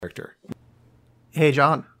character. Hey,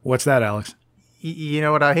 John. What's that, Alex? You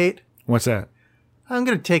know what I hate? What's that? I'm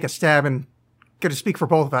going to take a stab and going to speak for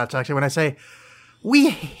both of us, actually, when I say we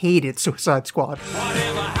hated Suicide Squad.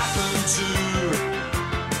 Whatever happened to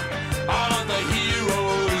all of the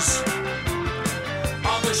heroes,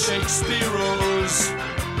 all the Shakespeareos?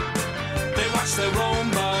 They watch their own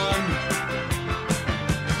burn.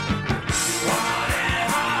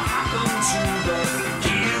 Whatever happened to the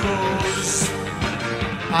heroes?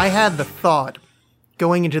 I had the thought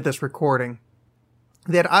going into this recording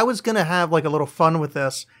that I was going to have like a little fun with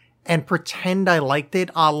this and pretend I liked it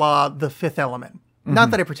a la The Fifth Element. Mm-hmm. Not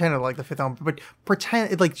that I pretended I liked The Fifth Element, but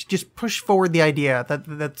pretend, like, just push forward the idea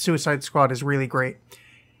that Suicide Squad is really great.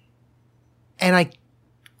 And I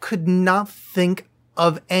could not think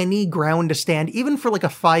of any ground to stand, even for like a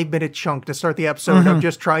 5-minute chunk to start the episode of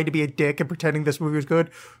just trying to be a dick and pretending this movie was good.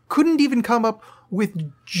 Couldn't even come up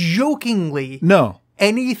with jokingly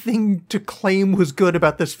anything to claim was good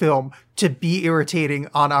about this film to be irritating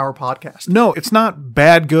on our podcast. No, it's not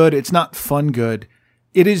bad good. It's not fun good.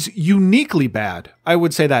 It is uniquely bad. I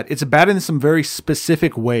would say that. It's bad in some very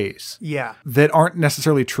specific ways. Yeah. That aren't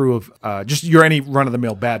necessarily true of just your any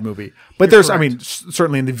run-of-the-mill bad movie. But there's, correct. I mean,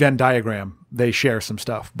 certainly in the Venn diagram, they share some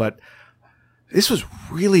stuff. But this was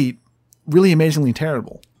really, really amazingly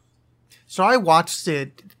terrible. So I watched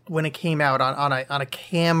it when it came out on a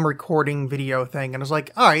cam recording video thing, and I was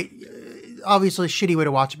like, all right, obviously a shitty way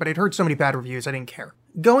to watch it, but I'd heard so many bad reviews, I didn't care.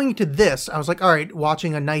 Going to this, I was like, all right,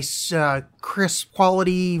 watching a nice, crisp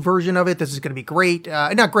quality version of it, this is going to be great.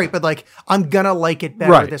 Not great, but like, I'm going to like it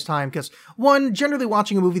better this time, because one, generally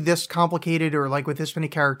watching a movie this complicated or like with this many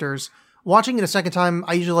characters, watching it a second time,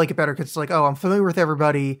 I usually like it better because it's like, oh, I'm familiar with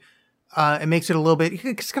everybody. It makes it a little bit,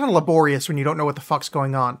 it's kind of laborious when you don't know what the fuck's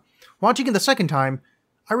going on. Watching it the second time,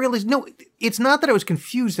 I realized, no, it's not that I was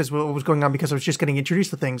confused as what was going on because I was just getting introduced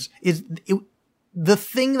to things. The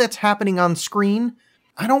thing that's happening on screen,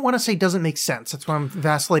 I don't want to say doesn't make sense. That's why I'm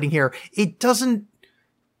vacillating here. It doesn't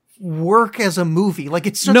work as a movie. Like,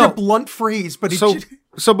 it's such a blunt phrase, but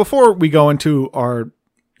So before we go into our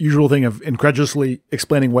usual thing of incredulously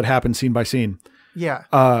explaining what happened scene by scene,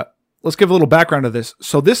 let's give a little background to this.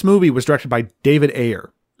 So this movie was directed by David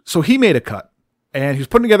Ayer. So he made a cut. And he was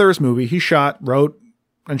putting together his movie. He wrote,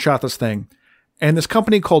 and shot this thing. And this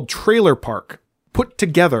company called Trailer Park put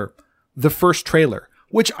together the first trailer,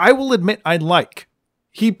 which I will admit I like.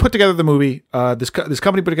 He put together the movie. This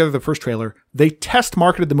company put together the first trailer. They test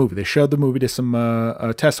marketed the movie. They showed the movie to some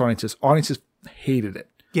test audiences. Audiences hated it.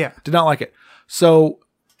 Yeah. Did not like it. So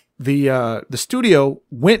the studio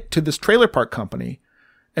went to this Trailer Park company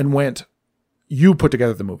and went, you put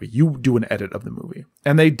together the movie. You do an edit of the movie.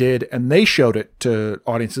 And they did, and they showed it to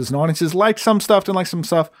audiences, and audiences liked some stuff, didn't like some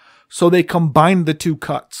stuff. So they combined the two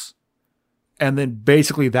cuts. And then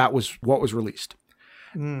basically that was what was released.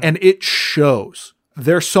 And it shows.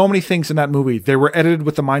 There's so many things in that movie. They were edited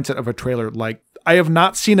with the mindset of a trailer. Like, I have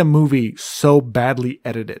not seen a movie so badly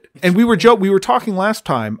edited. And we were talking last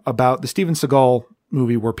time about the Steven Seagal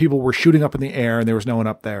movie where people were shooting up in the air and there was no one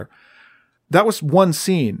up there. That was one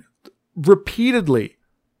scene. Repeatedly,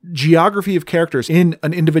 geography of characters in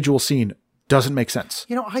an individual scene doesn't make sense.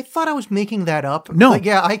 You know, I thought I was making that up. No. Like,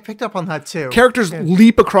 yeah, I picked up on that too. Characters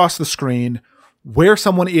leap across the screen. Where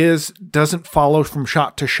someone is doesn't follow from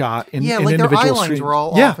shot to shot in like individual their eye lines streams. were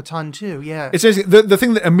all off a ton too. Yeah. It's the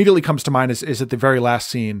thing that immediately comes to mind is at the very last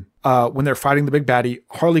scene, when they're fighting the big baddie,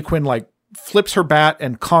 Harley Quinn like flips her bat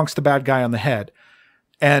and conks the bad guy on the head.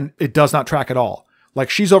 And it does not track at all. Like,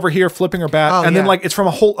 she's over here flipping her bat, then like it's from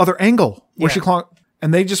a whole other angle where she clonked.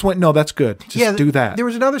 And they just went, no, that's good. Just do that. There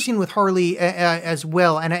was another scene with Harley as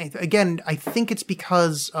well. And I think it's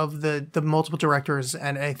because of the multiple directors,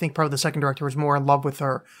 and I think probably the second director was more in love with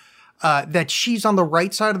her, that she's on the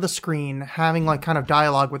right side of the screen having like kind of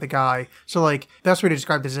dialogue with a guy. So like, best way to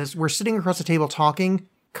describe this is we're sitting across the table talking,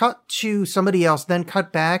 cut to somebody else, then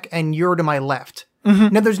cut back, and you're to my left.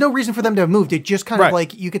 Mm-hmm. Now, there's no reason for them to have moved. It just kind of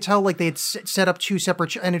like, you could tell like they had set up two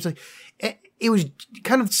separate, and it's like, it was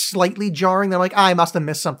kind of slightly jarring. They're like, I must have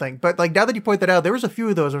missed something. But like, now that you point that out, there was a few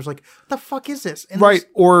of those. I was like, what the fuck is this? And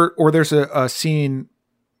or there's a scene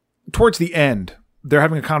towards the end. They're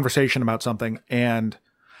having a conversation about something, and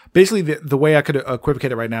basically the way I could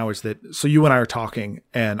equivocate it right now is that, so you and I are talking,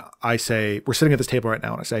 and I say, we're sitting at this table right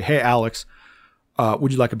now, and I say, hey, Alex,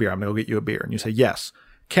 would you like a beer? I'm going to go get you a beer. And you say, yes.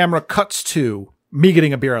 Camera cuts to me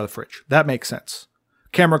getting a beer out of the fridge. That makes sense.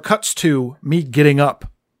 Camera cuts to me getting up.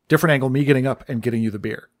 Different angle, me getting up and getting you the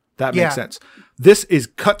beer. That makes sense. This is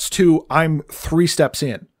cuts to I'm 3 steps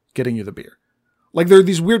in getting you the beer. Like, there are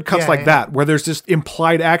these weird cuts that where there's just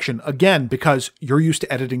implied action, again, because you're used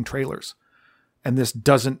to editing trailers. And this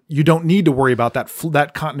doesn't, you don't need to worry about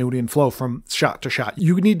that continuity and flow from shot to shot.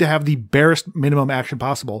 You need to have the barest minimum action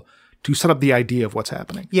possible to set up the idea of what's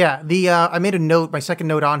happening. Yeah, I made a note, my second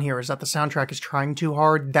note on here is that the soundtrack is trying too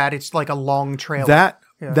hard, that it's like a long trailer.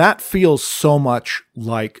 That feels so much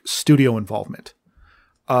like studio involvement.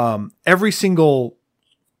 Every single,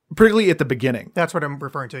 particularly at the beginning. That's what I'm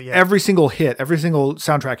referring to, yeah. Every single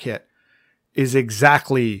soundtrack hit is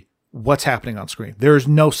exactly what's happening on screen. There's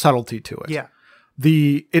no subtlety to it. Yeah.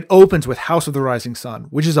 It opens with House of the Rising Sun,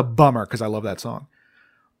 which is a bummer because I love that song.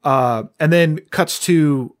 And then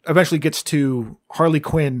eventually gets to Harley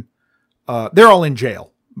Quinn. They're all in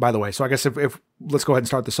jail, by the way. So I guess if let's go ahead and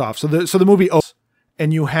start this off. So the movie opens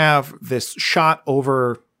and you have this shot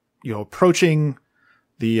over, approaching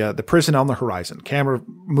the prison on the horizon, camera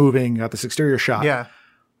moving, got this exterior shot. Yeah.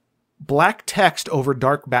 Black text over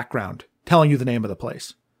dark background telling you the name of the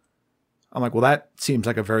place. I'm like, well, that seems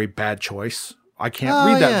like a very bad choice. I can't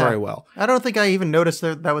read that very well. I don't think I even noticed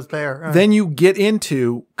that was there. Then you get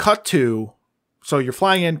into so you're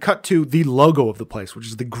flying in, cut to the logo of the place, which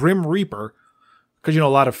is the Grim Reaper. Because, a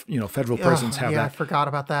lot of, federal prisons have that. I forgot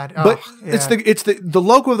about that. But it's the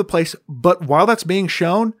logo of the place. But while that's being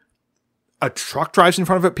shown, a truck drives in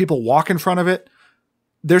front of it. People walk in front of it.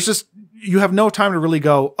 There's just, you have no time to really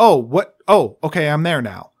go, okay, I'm there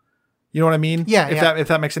now. You know what I mean? Yeah. If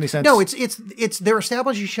that makes any sense. No, it's they're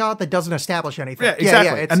establishing a shot that doesn't establish anything. Yeah,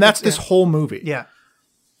 exactly. Yeah, and that's this whole movie. Yeah.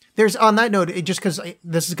 There's, on that note, just because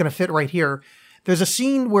this is going to fit right here, there's a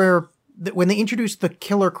scene where when they introduce the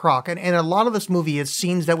Killer Croc, and a lot of this movie is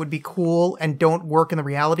scenes that would be cool and don't work in the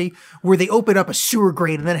reality, where they open up a sewer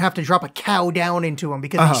grate and then have to drop a cow down into him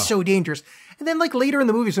because he's so dangerous. And then later in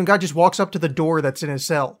the movie, some guy just walks up to the door that's in his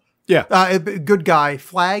cell. Yeah. A good guy.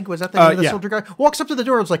 Flag, was that the name of the soldier guy? Walks up to the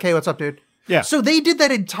door and is like, hey, what's up, dude? Yeah. So they did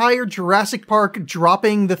that entire Jurassic Park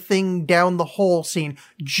dropping the thing down the hole scene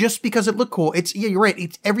just because it looked cool. You're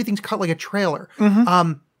right. Everything's cut like a trailer.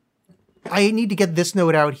 Mm-hmm. I need to get this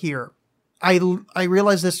note out here. I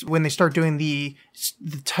realized this when they start doing the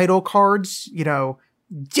title cards,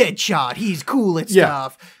 Deadshot, he's cool and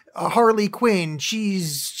stuff. Harley Quinn,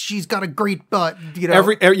 she's got a great butt.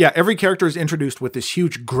 Every character is introduced with this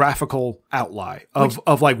huge graphical outline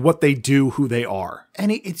of like what they do, who they are,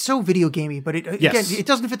 and it's so video gamey. But again, it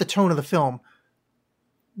doesn't fit the tone of the film.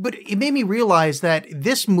 But it made me realize that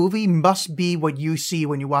this movie must be what you see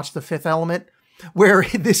when you watch The Fifth Element. Where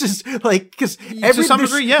this is because to some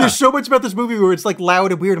degree, there's so much about this movie where it's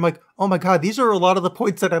loud and weird. I'm like, oh my God, these are a lot of the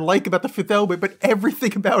points that I like about The Fifth Element, but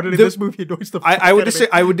everything about it in this movie annoys the fuck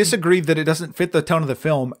I would disagree that it doesn't fit the tone of the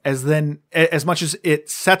film as much as it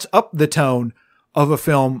sets up the tone of a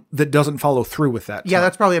film that doesn't follow through with that tone. Yeah,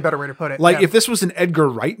 that's probably a better way to put it. If this was an Edgar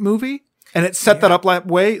Wright movie and it set that up that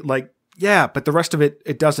way, but the rest of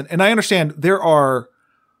it doesn't. And I understand there are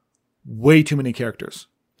way too many characters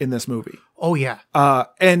in this movie. Oh, yeah.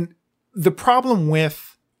 And the problem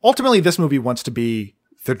with, ultimately, this movie wants to be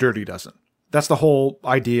the Dirty Dozen. That's the whole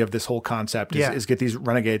idea of this whole concept is get these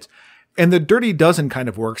renegades. And the Dirty Dozen kind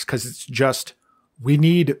of works because it's just, we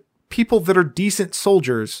need people that are decent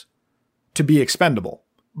soldiers to be expendable.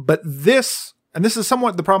 But this is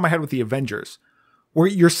somewhat the problem I had with the Avengers, where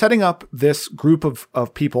you're setting up this group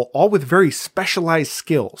of people all with very specialized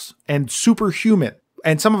skills and superhuman.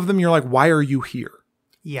 And some of them you're like, why are you here?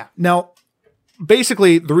 Yeah. Now,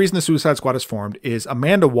 basically, the reason the Suicide Squad is formed is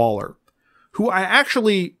Amanda Waller, who I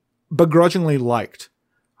actually begrudgingly liked.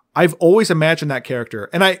 I've always imagined that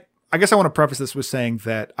character. And I guess I want to preface this with saying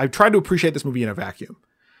that I've tried to appreciate this movie in a vacuum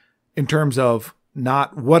in terms of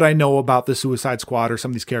not what I know about the Suicide Squad or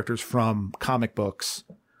some of these characters from comic books.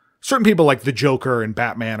 Certain people like the Joker and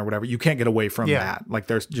Batman or whatever, you can't get away from that.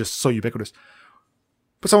 They're just so ubiquitous.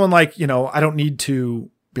 But someone like, I don't need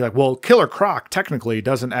to be like, well, Killer Croc technically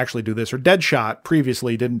doesn't actually do this, or Deadshot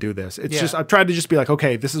previously didn't do this. It's just, I've tried to just be like,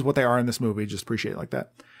 okay, this is what they are in this movie. Just appreciate it like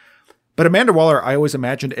that. But Amanda Waller, I always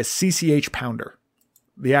imagined as CCH Pounder,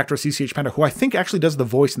 the actress CCH Pounder, who I think actually does the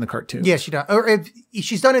voice in the cartoon. Yeah, she does. Or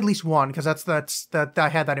she's done at least one, because that's I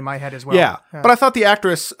had that in my head as well. Yeah. But I thought the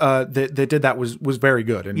actress that did that was very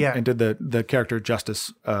good and did the character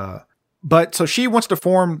justice. But so she wants to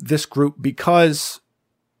form this group because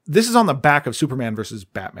this is on the back of Superman versus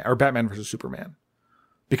Batman, or Batman versus Superman,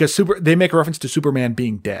 because they make a reference to Superman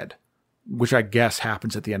being dead, which I guess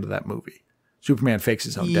happens at the end of that movie. Superman fakes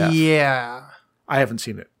his own death. Yeah, I haven't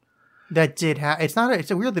seen it. That did happen.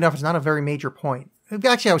 It's weirdly enough, it's not a very major point.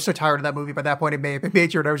 Actually, I was so tired of that movie by that point. It may have been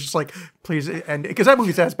major, and I was just like, please, and because that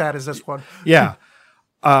movie's as bad as this one. Yeah,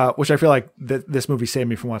 which I feel like this movie saved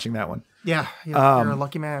me from watching that one. Yeah, you're a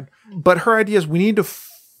lucky man. But her idea is we need to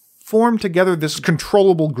form together this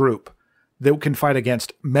controllable group that can fight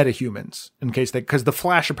against metahumans in case because the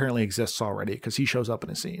Flash apparently exists already because he shows up in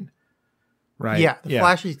a scene. Right. Yeah. The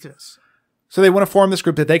Flash exists. So they want to form this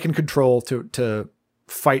group that they can control to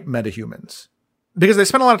fight metahumans. Because they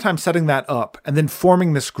spend a lot of time setting that up and then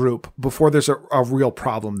forming this group before there's a real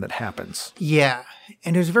problem that happens. Yeah.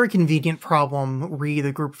 And there's a very convenient problem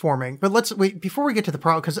the group forming. But let's wait before we get to the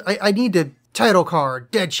problem, because I need to title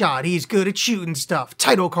card, Deadshot, he's good at shooting stuff.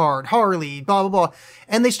 Title card, Harley, blah, blah, blah.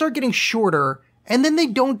 And they start getting shorter, and then they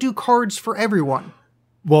don't do cards for everyone.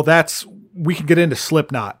 Well, we can get into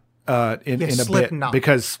Slipknot in a Slipknot. bit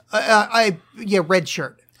because Red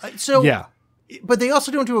Shirt. yeah. But they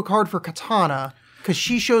also don't do a card for Katana because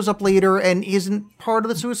she shows up later and isn't part of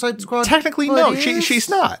the Suicide Squad. Technically, no, she's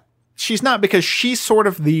not. She's not because she's sort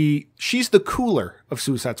of she's the cooler of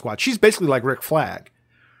Suicide Squad. She's basically like Rick Flag.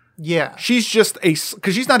 Yeah. She's just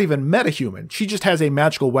because she's not even metahuman. She just has a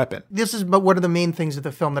magical weapon. This is one of the main things of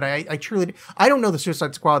the film that I truly, I don't know the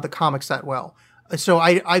Suicide Squad, the comics that well. So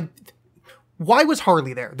why was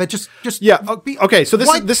Harley there? That just yeah. Okay, so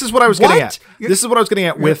this is what I was getting at. This is what I was getting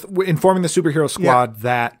at with informing the superhero squad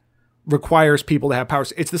that requires people to have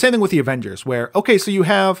powers. It's the same thing with the Avengers, where so you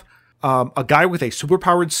have a guy with a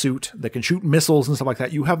superpowered suit that can shoot missiles and stuff like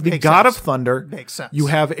that. You have the God of Thunder. Makes sense. You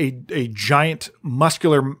have a giant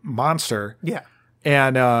muscular monster. Yeah.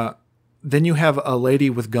 And then you have a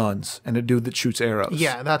lady with guns and a dude that shoots arrows.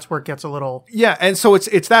 Yeah, that's where it gets a little. Yeah, and so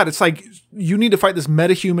it's that. It's like you need to fight this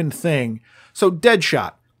metahuman thing. So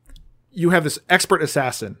Deadshot, you have this expert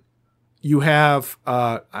assassin. You have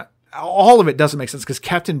all of it doesn't make sense because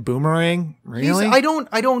Captain Boomerang, really?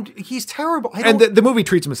 He's terrible. And the movie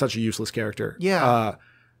treats him as such a useless character. Yeah.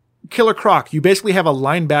 Killer Croc, you basically have a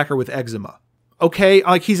linebacker with eczema. Okay,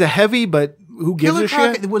 like he's a heavy, but who gives Killer a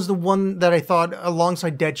Croc shit? was the one that I thought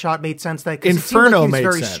alongside Deadshot made sense. That Inferno made made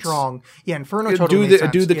very sense. Strong. Yeah, Inferno totally made sense.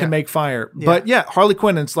 A dude that can make fire. Yeah. But yeah, Harley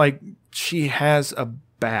Quinn, it's like she has a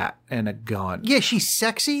bat and a gun. Yeah, she's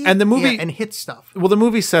sexy. And the movie and hits stuff. Well, the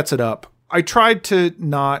movie sets it up. I tried to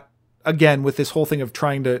not, again, with this whole thing of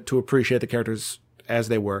trying to appreciate the characters as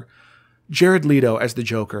they were. Jared Leto as the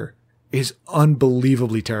Joker is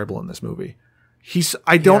unbelievably terrible in this movie.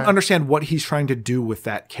 I don't understand what he's trying to do with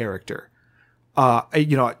that character.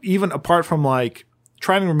 Even apart from like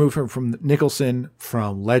trying to remove him from Nicholson,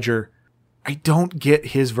 from Ledger, I don't get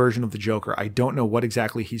his version of the Joker. I don't know what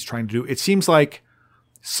exactly he's trying to do. It seems like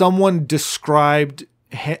someone read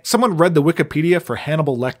the Wikipedia for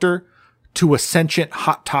Hannibal Lecter to a sentient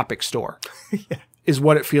Hot Topic store. Is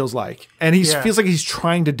what it feels like. And he feels like he's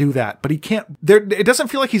trying to do that, but he can't. It doesn't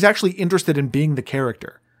feel like he's actually interested in being the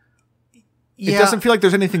character. It doesn't feel like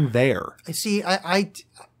there's anything there. I see. I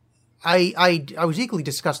was equally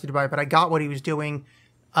disgusted by it, but I got what he was doing.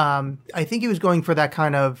 I think he was going for that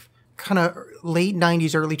kind of late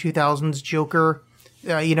 90s, early 2000s Joker,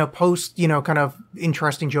 post, kind of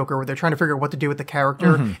interesting Joker where they're trying to figure out what to do with the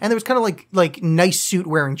character. Mm-hmm. And there was kind of like nice suit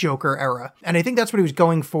wearing Joker era. And I think that's what he was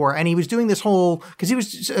going for. And he was doing this whole, because he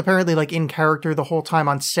was apparently like in character the whole time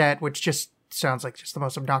on set, which just sounds like just the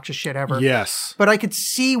most obnoxious shit ever. Yes. But I could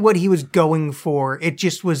see what he was going for. It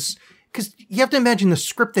just was, because you have to imagine the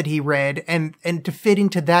script that he read and to fit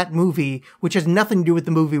into that movie, which has nothing to do with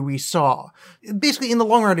the movie we saw. Basically, in the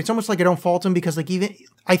long run, it's almost like I don't fault him because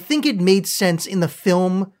I think it made sense in the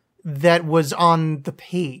film that was on the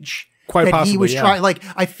page. Quite that possibly, he was trying. Like,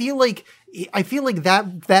 I feel like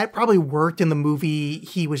that probably worked in the movie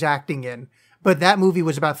he was acting in. But that movie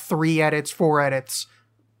was about 4 edits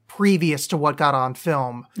previous to what got on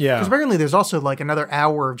film. Yeah. Because apparently there's also like another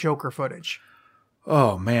hour of Joker footage.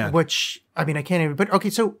 Oh, man. Which, I mean, I can't even, but okay,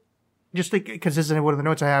 so just because this is one of the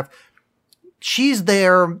notes I have, she's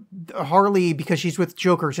there, Harley, because she's with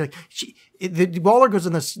Joker. She's like, Waller goes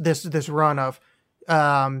in this run of,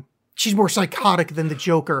 she's more psychotic than the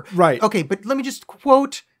Joker. Right. Okay, but let me just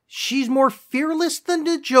quote, she's more fearless than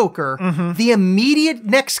the Joker. Mm-hmm. The immediate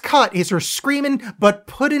next cut is her screaming, but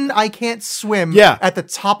puddin' I can't swim at the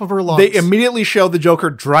top of her lungs. They immediately show the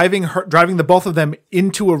Joker driving the both of them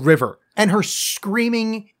into a river. And her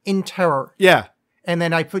screaming in terror. Yeah. And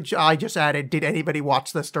then I just added, did anybody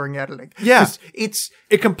watch this during editing? Yeah.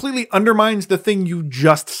 It completely undermines the thing you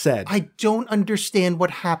just said. I don't understand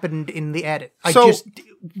what happened in the edit.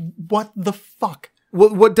 What the fuck?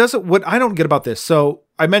 What I don't get about this. So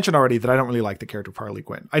I mentioned already that I don't really like the character of Harley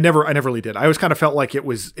Quinn. I never really did. I always kind of felt like it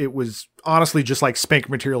was honestly just like spank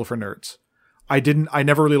material for nerds. I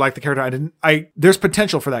never really liked the character. There's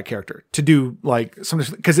potential for that character to do like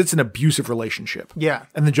something because it's an abusive relationship. Yeah.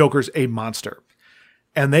 And the Joker's a monster.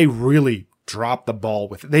 And they really dropped the ball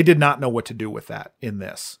with it. They did not know what to do with that in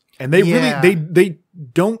this. And they really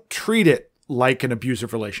don't treat it like an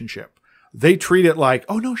abusive relationship. they treat it like,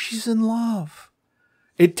 oh no, she's in love.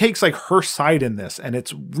 It takes like her side in this, and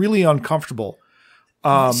it's really uncomfortable.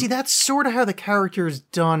 See, that's sort of how the character is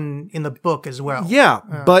done in the book as well. Yeah,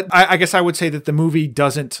 but I guess I would say that the movie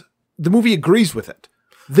agrees with it.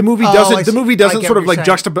 The movie I doesn't get sort of what like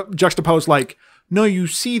you're juxtapose like, no, you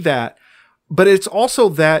see that. But it's also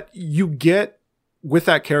that you get with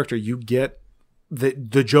that character, you get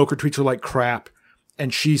that the Joker treats her like crap.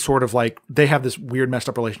 And she sort of like, they have this weird messed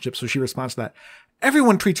up relationship. So she responds to that.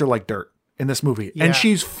 Everyone treats her like dirt in this movie. Yeah. And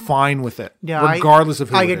she's fine with it. Yeah, regardless of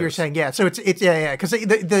who I it get what you're is. saying. Yeah. So it's yeah. Because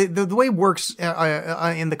the way it works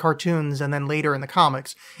in the cartoons and then later in the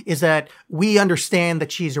comics is that we understand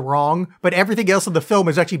that she's wrong, but everything else in the film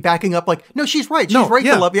is actually backing up like, no, she's right. She's right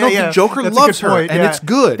to love. Yeah, no, the Joker That's a loves good her, point. and it's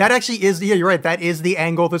good. That actually is, you're right. That is the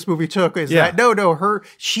angle this movie took is that,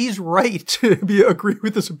 she's right to agree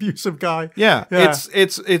with this abusive guy. Yeah.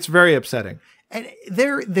 It's very upsetting. And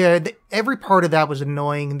every part of that was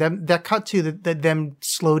annoying. That cut to them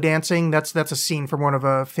slow dancing. That's a scene from one of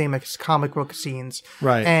a famous comic book scenes,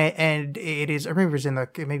 Right. And it is. I remember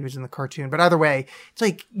maybe it was in the cartoon, but either way, it's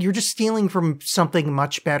like you're just stealing from something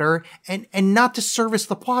much better, and not to service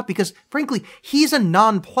the plot because frankly, he's a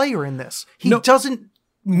non-player in this. He doesn't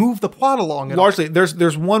move the plot along. Largely,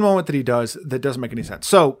 there's one moment that he does that doesn't make any sense.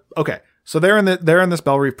 So they're in this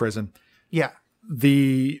Belle Reve prison. Yeah.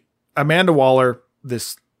 The Amanda Waller,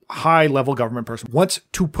 this high-level government person, wants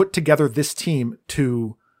to put together this team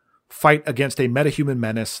to fight against a metahuman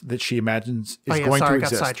menace that she imagines is going to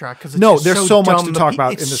exist. I got sidetracked. There's so much to talk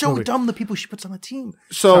about in this movie. It's so dumb the people she puts on the team.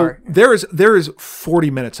 So there is 40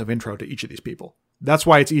 minutes of intro to each of these people. That's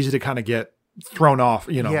why it's easy to kind of get thrown off,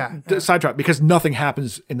 sidetracked, because nothing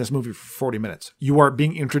happens in this movie for 40 minutes. You are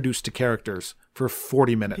being introduced to characters for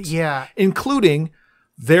 40 minutes. Yeah. Including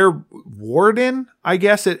their warden, I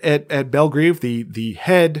guess, at Belgrave, the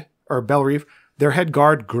head, or Bellerive, their head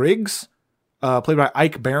guard, Griggs, played by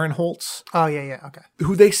Ike Barinholtz. Oh, yeah, okay.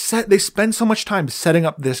 Who they spend so much time setting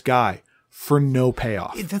up this guy for no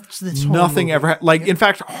payoff. That's Nothing ever, in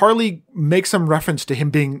fact, Harley makes some reference to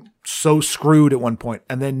him being so screwed at one point,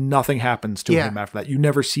 and then nothing happens to him after that. You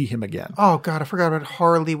never see him again. Oh, God, I forgot about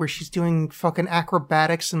Harley, where she's doing fucking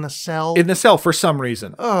acrobatics in the cell. In the cell, for some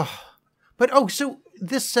reason. But, so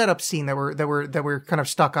this setup scene that we're kind of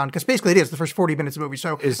stuck on, because basically it is the first 40 minutes of the movie.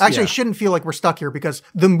 So I shouldn't feel like we're stuck here because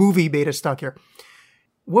the movie made us stuck here.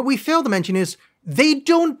 What we failed to mention is they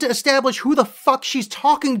don't establish who the fuck she's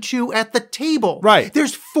talking to at the table. Right.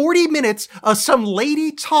 There's 40 minutes of some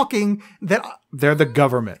lady talking that they're the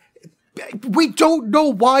government. We don't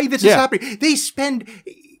know why this is happening.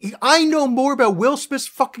 I know more about Will Smith's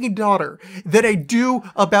fucking daughter than I do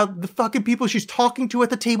about the fucking people she's talking to at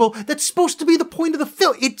the table. That's supposed to be the point of the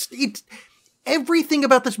film. It's everything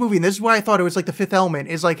about this movie, and this is why I thought it was like The Fifth Element,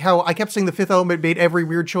 is like how I kept saying The Fifth Element made every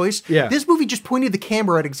weird choice. Yeah. This movie just pointed the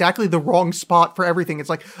camera at exactly the wrong spot for everything. It's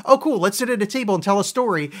like, oh cool, let's sit at a table and tell a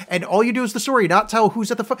story, and all you do is the story, not tell who's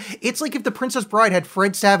at the It's like if The Princess Bride had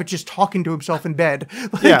Fred Savage just talking to himself in bed.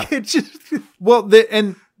 It's just... Well,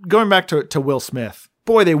 and going back to Will Smith,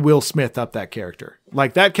 boy, they Will Smith up that character.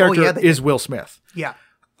 Like, that character is Will Smith. Yeah.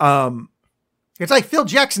 It's like Phil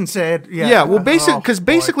Jackson said. Yeah, well,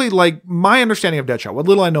 basically, like, my understanding of Deadshot, what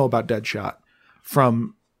little I know about Deadshot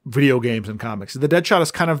from video games and comics, the Deadshot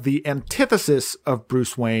is kind of the antithesis of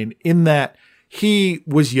Bruce Wayne in that he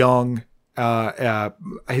was young.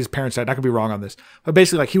 His parents died. I could be wrong on this, but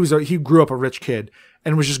basically, like, he grew up a rich kid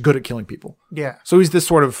and was just good at killing people. Yeah. So he's this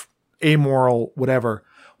sort of amoral whatever.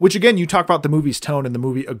 Which, again, you talk about the movie's tone and the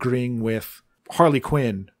movie agreeing with Harley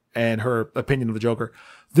Quinn and her opinion of the Joker.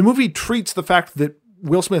 The movie treats the fact that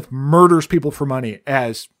Will Smith murders people for money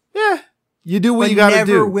as, you do what you got to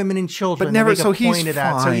do. Never women and children. But never, so he's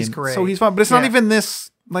fine. So he's fine. But it's not even this,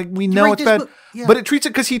 like, we know it's bad. But it treats it,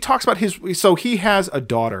 because he talks about so he has a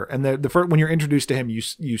daughter. And the first, when you're introduced to him, you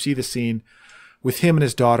see the scene with him and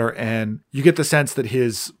his daughter. And you get the sense that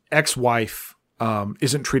his ex-wife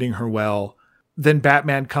isn't treating her well. Then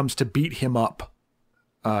Batman comes to beat him up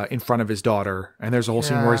in front of his daughter. And there's a whole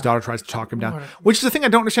scene where his daughter tries to talk him down, which is the thing I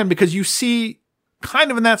don't understand, because you see kind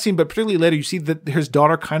of in that scene, but particularly later, you see that his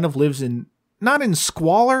daughter kind of lives not in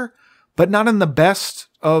squalor, but not in the best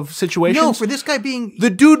of situations. No, for this guy being...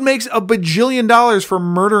 The dude makes $1 bajillion for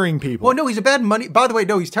murdering people. Well, no, he's a bad money... By the way,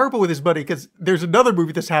 no, he's terrible with his money, because there's another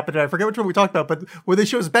movie this happened, and I forget which one we talked about, but when they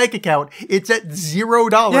show his bank account, it's at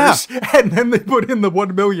 $0, and then they put in the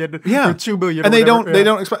 $1 million or $2 million. And they don't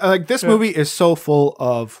explain... Like, this movie is so full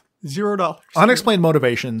of... $0. Unexplained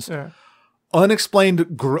motivations,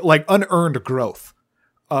 unexplained, unearned growth,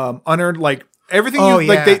 unearned, like, everything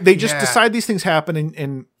they just decide these things happen,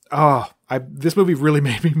 and I This movie really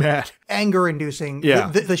made me mad. Anger inducing. Yeah.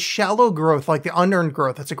 The shallow growth, like the unearned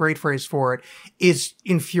growth, that's a great phrase for it, is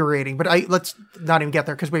infuriating. But let's not even get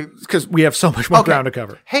there Because we have so much more ground to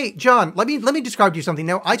cover. Hey, John, let me describe to you something.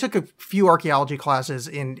 Now, I took a few archaeology classes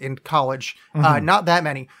in college, not that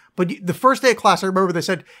many. But the first day of class, I remember they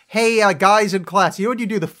said, hey, guys in class, you know what you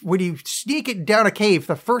do when you sneak it down a cave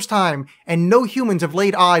the first time and no humans have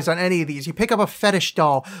laid eyes on any of these? You pick up a fetish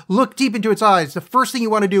doll, look deep into its eyes. The first thing you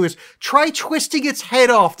want to do is try twisting its head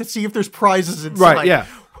off to see if there's prizes inside. Right, yeah.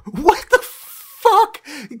 What the fuck?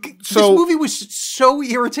 This movie was so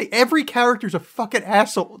irritating. Every character's a fucking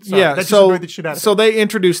asshole. Sorry, that just annoyed the shit out of me. So they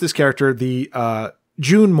introduced this character, the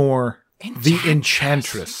June Moore, the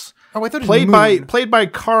Enchantress. Oh, I thought it was played by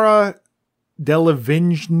Cara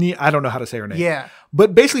Delevingne. I don't know how to say her name. Yeah.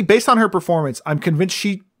 But basically, based on her performance, I'm convinced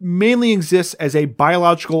she mainly exists as a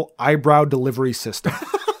biological eyebrow delivery system.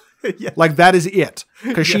 Yeah. Like that is it.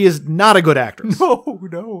 Because she is not a good actress.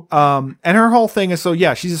 No. And her whole thing is,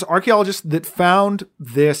 she's this archaeologist that found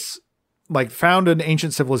an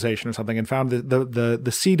ancient civilization or something and found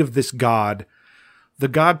the seed of this god. The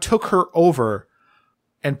god took her over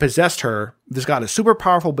and possessed her. This god is super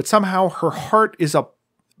powerful, but somehow her heart is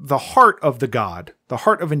the heart of the god, the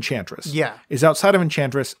heart of Enchantress. Yeah. Is outside of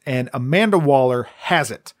Enchantress, and Amanda Waller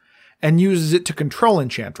has it and uses it to control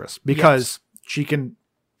Enchantress because she can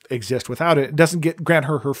exist without it. It doesn't grant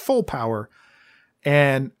her full power.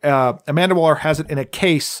 And Amanda Waller has it in a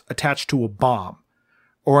case attached to a bomb,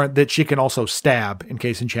 or that she can also stab in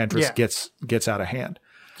case Enchantress gets out of hand.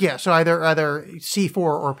 Yeah, so either C4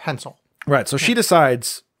 or pencil. Right. So she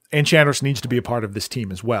decides Enchantress needs to be a part of this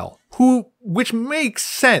team as well. Which makes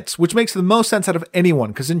sense, which makes the most sense out of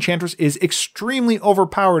anyone, because Enchantress is extremely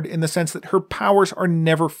overpowered in the sense that her powers are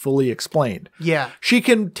never fully explained. Yeah. She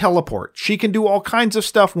can teleport. She can do all kinds of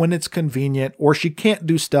stuff when it's convenient, or she can't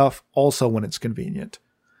do stuff also when it's convenient.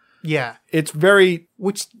 Yeah. It's very...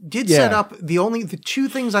 Which did set up the two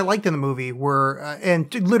things I liked in the movie were,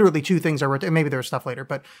 and literally two things I wrote, and maybe there was stuff later,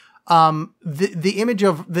 but the image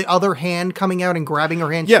of the other hand coming out and grabbing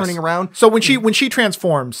her hand, turning around. So when she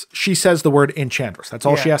transforms, she says the word Enchantress. That's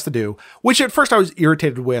all she has to do, which at first I was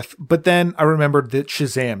irritated with, but then I remembered that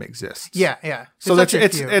Shazam exists. Yeah, yeah. So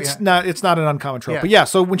it's not an uncommon trope. Yeah. But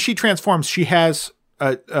so when she transforms, she has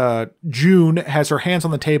June has her hands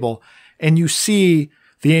on the table, and you see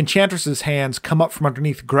the Enchantress's hands come up from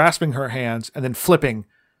underneath, grasping her hands, and then flipping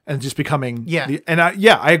and just becoming... I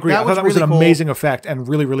agree. I thought that was an amazing effect and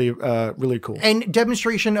really, really, really cool. And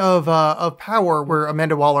demonstration of power where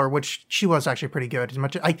Amanda Waller, which she was actually pretty good. As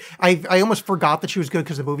much I almost forgot that she was good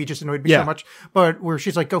because the movie just annoyed me so much. But where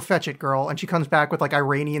she's like, go fetch it, girl. And she comes back with like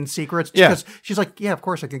Iranian secrets. Because she's like, yeah, of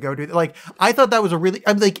course I could go do that. Like, I thought that was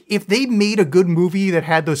I'm like, if they made a good movie that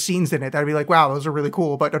had those scenes in it, I'd be like, wow, those are really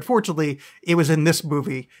cool. But unfortunately, it was in this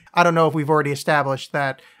movie. I don't know if we've already established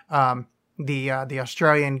that... The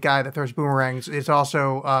Australian guy that throws boomerangs is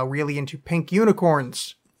also really into pink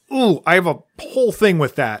unicorns. Ooh, I have a whole thing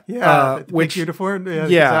with that. Yeah, which pink unicorn.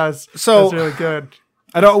 That's really good.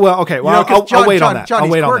 I don't. Well, okay. Well, I'll wait on that. Johnny's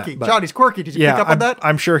I'll wait quirky. on that. Johnny's quirky. Did you pick up on that?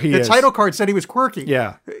 I'm sure he is. The title card said he was quirky.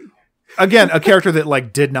 Yeah. Again, a character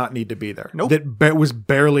that did not need to be there. Nope. That was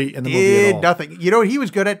barely in the movie at all. Nothing. You know what he was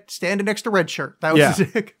good at? Standing next to Red Shirt. That was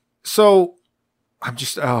sick. So I'm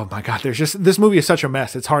just. Oh my god. This movie is such a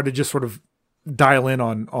mess. It's hard to just sort of dial in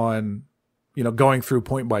on going through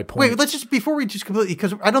point by point. Wait, let's just, before we just completely,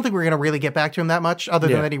 because I don't think we're going to really get back to him that much, other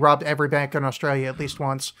than that he robbed every bank in Australia at least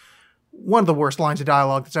once. One of the worst lines of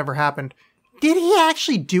dialogue that's ever happened. Did he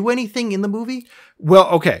actually do anything in the movie? Well,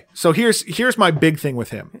 okay. So here's my big thing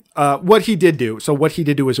with him. What he did do is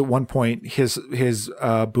at one point his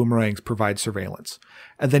boomerangs provide surveillance,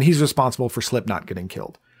 and then he's responsible for Slipknot getting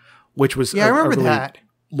killed, which was I remember really that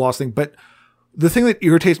lost thing. But the thing that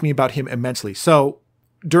irritates me about him immensely. So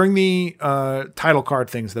during the title card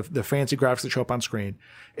things, the fancy graphics that show up on screen,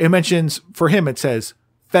 it mentions, for him, it says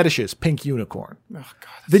fetishes, pink unicorn. Oh, God,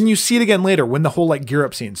 then you see it again later when the whole gear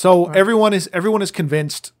up scene. So everyone is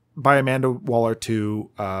convinced by Amanda Waller to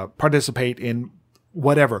participate in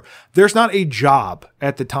whatever. There's not a job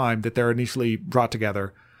at the time that they're initially brought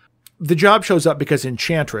together. The job shows up because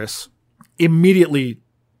Enchantress immediately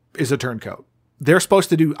is a turncoat. They're supposed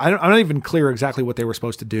to do... I'm not even clear exactly what they were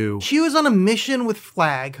supposed to do. She was on a mission with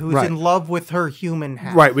Flag, who's in love with her human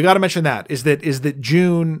half. Right, we got to mention that. Is that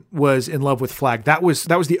June was in love with Flag. That was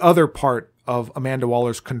the other part of Amanda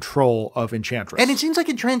Waller's control of Enchantress. And it seems like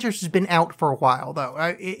Enchantress has been out for a while, though.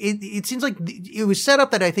 It seems like it was set up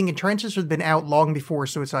that I think Enchantress had been out long before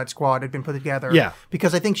Suicide Squad had been put together. Yeah.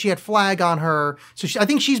 Because I think she had Flag on her. So I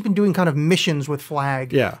think she's been doing kind of missions with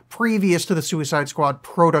Flag. Yeah. Previous to the Suicide Squad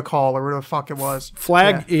protocol or whatever the fuck it was.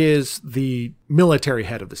 Flag is the military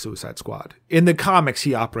head of the Suicide Squad. In the comics,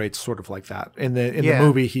 he operates sort of like that. In the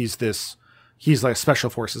movie, he's like a special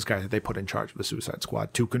forces guy that they put in charge of the Suicide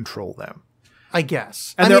Squad to control them. I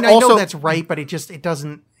guess. And I mean, I also, know that's right, but it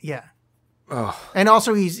doesn't, yeah. Ugh. And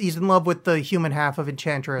also he's in love with the human half of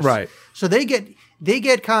Enchantress. Right. So they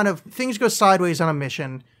get kind of, things go sideways on a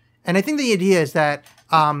mission. And I think the idea is that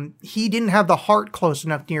he didn't have the heart close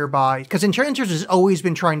enough nearby, because Enchantress has always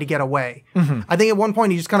been trying to get away. Mm-hmm. I think at one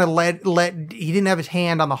point he just kind of he didn't have his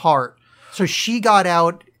hand on the heart. So she got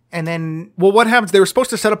out and then... Well, what happens? They were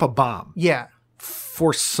supposed to set up a bomb. Yeah.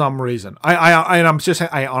 For some reason. I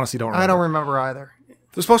honestly don't remember. I don't remember either.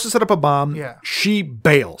 They're supposed to set up a bomb. Yeah. She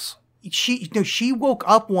bails. She woke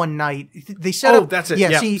up one night. They set up... that's it.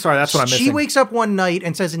 Yeah, sorry, that's what I'm missing. She wakes up one night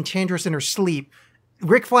and says Enchantress in her sleep.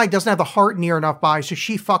 Rick Flag doesn't have the heart near enough by, so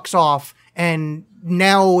she fucks off, and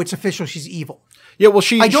now it's official. She's evil. Yeah, well,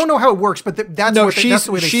 I don't know how it works, but that's the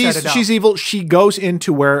way they set it up. She's evil. She goes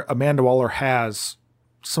into where Amanda Waller has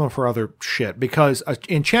some of her other shit, because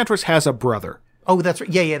Enchantress has a brother. Oh, that's right.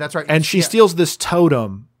 Yeah, that's right. And she steals this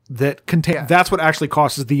totem that contains... Yeah. That's what actually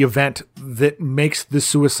causes the event that makes the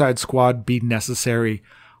Suicide Squad be necessary,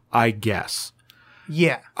 I guess.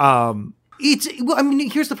 Yeah. Here's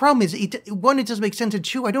the problem is, one, it doesn't make sense, and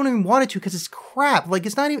two, I don't even want it to, because it's crap. Like,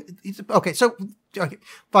 it's not even...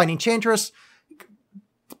 fine, Enchantress,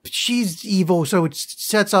 she's evil, so it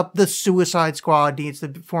sets up the Suicide Squad needs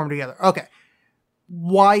to form together. Okay.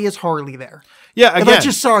 Why is Harley there? Yeah, again... Let's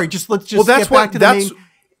just get back to the main...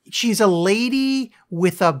 She's a lady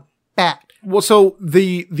with a bat. Well, so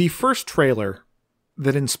the first trailer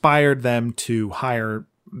that inspired them to hire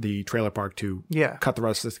the trailer park to cut the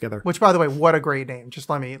rest of this together. Which, by the way, what a great name. Just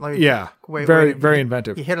let me very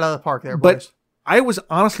inventive. You hit it out of the park there, boys. But I was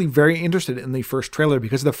honestly very interested in the first trailer,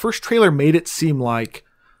 because the first trailer made it seem like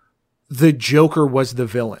the Joker was the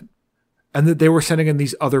villain, and that they were sending in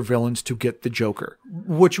these other villains to get the Joker.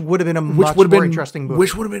 Which would have been a much more interesting movie.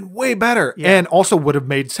 Which would have been way better, and also would have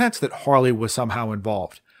made sense that Harley was somehow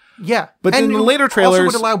involved. Yeah, but in the later trailers, also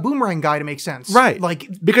would allow Boomerang Guy to make sense, right? Like,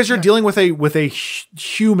 because you're dealing with a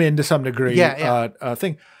human to some degree,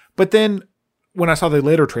 thing. But then when I saw the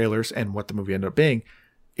later trailers and what the movie ended up being,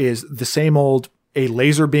 is the same old: a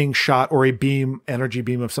laser being shot or a energy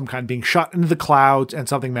beam of some kind being shot into the clouds and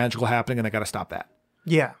something magical happening, and I got to stop that.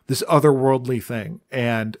 Yeah, this otherworldly thing,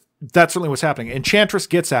 and that's certainly what's happening. Enchantress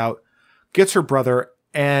gets out, gets her brother,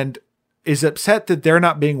 and is upset that they're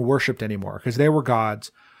not being worshipped anymore because they were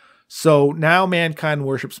gods. So now mankind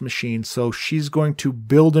worships machines. So she's going to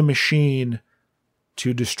build a machine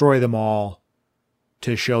to destroy them all,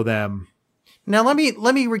 to show them. Now let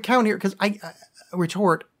me recount here, because I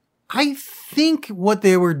think what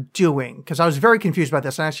they were doing, because I was very confused about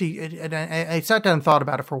this, and actually I sat down and thought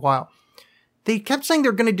about it for a while. They kept saying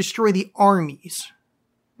they're going to destroy the armies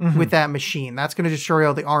with that machine. That's going to destroy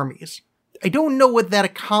all the armies. I don't know what that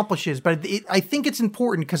accomplishes, but I think it's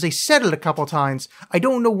important because they said it a couple times. I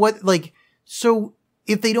don't know what, so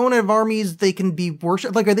if they don't have armies, they can be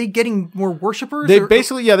worshipped. Like, are they getting more worshippers? They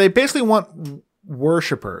basically want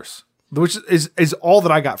worshippers, which is all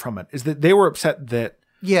that I got from it, is that they were upset that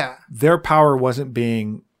their power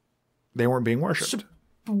they weren't being worshipped.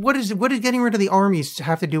 So what is getting rid of the armies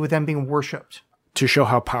have to do with them being worshipped? To show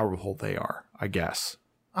how powerful they are, I guess.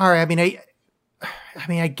 All right. I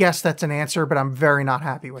mean, I guess that's an answer, but I'm very not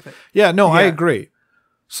happy with it. Yeah, no, I agree.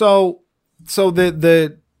 So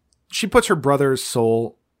she puts her brother's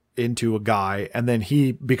soul into a guy, and then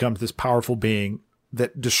he becomes this powerful being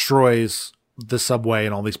that destroys the subway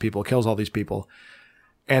and all these people, kills all these people.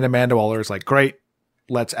 And Amanda Waller is like, great,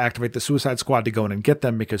 let's activate the Suicide Squad to go in and get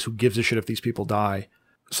them, because who gives a shit if these people die?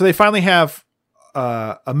 So they finally have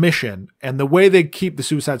a mission, and the way they keep the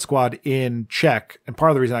Suicide Squad in check, and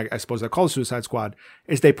part of the reason I suppose they're called Suicide Squad,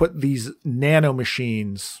 is they put these nano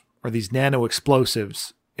machines or these nano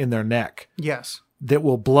explosives in their neck. Yes. That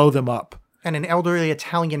will blow them up. And an elderly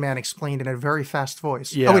Italian man explained in a very fast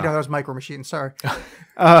voice. Yeah. Oh wait, no, that was Micro Machines. Sorry.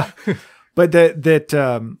 But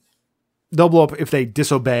they'll blow up if they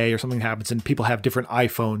disobey or something happens, and people have different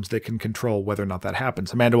iPhones that can control whether or not that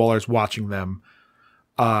happens. Amanda Waller's watching them.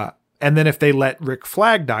 And then if they let Rick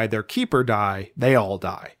Flag die, their keeper die, they all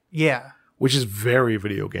die. Yeah. Which is very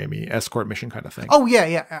video gamey, escort mission kind of thing. Oh,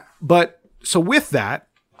 yeah. But so with that,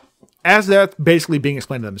 as that's basically being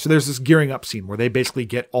explained to them. So there's this gearing up scene where they basically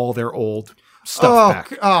get all their old stuff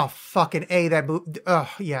back. Oh, fucking A, that movie. Oh,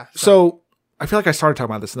 yeah. So I feel like I started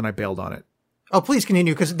talking about this and then I bailed on it. Oh, please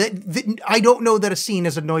continue, because I don't know that a scene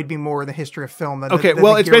has annoyed me more in the history of film than Okay, than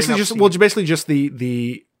well, the it's gearing basically up just scene. basically just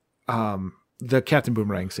the Captain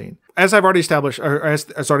Boomerang scene. As I've already established, or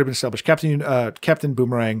as already been established, Captain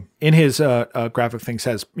Boomerang in his graphic thing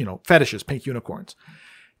says, fetishes, pink unicorns.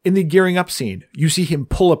 In the gearing up scene, you see him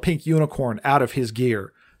pull a pink unicorn out of his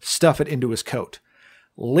gear, stuff it into his coat.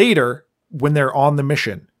 Later, when they're on the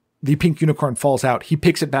mission, the pink unicorn falls out. He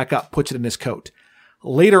picks it back up, puts it in his coat.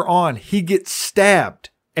 Later on, he gets stabbed,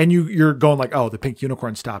 and you're going like, oh, the pink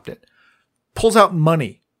unicorn stopped it. Pulls out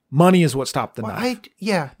money. Money is what stopped the knife.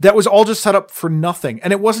 That was all just set up for nothing.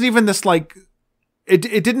 And it wasn't even this like, it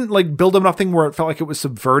didn't like build up nothing where it felt like it was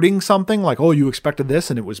subverting something. Like, oh, you expected this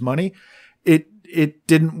and it was money. It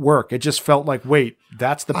didn't work. It just felt like, wait,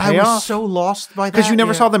 that's the payoff? I was so lost by that. Because you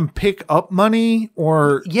never saw them pick up money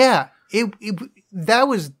or... Yeah. That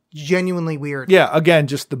was genuinely weird. Yeah, again,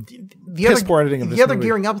 just the piss poor editing of this The other movie.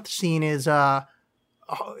 gearing up scene is, Harley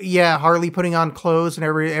putting on clothes and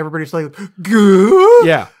everybody's like, good.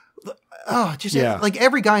 Yeah. Oh, like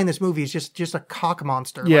every guy in this movie is just a cock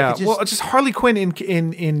monster. Yeah. Like, Well, just Harley Quinn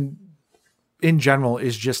in general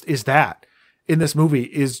is that in this movie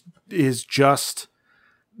is just,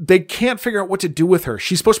 they can't figure out what to do with her.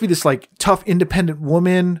 She's supposed to be this like tough, independent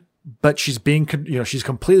woman, but she's being, she's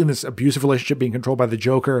completely in this abusive relationship being controlled by the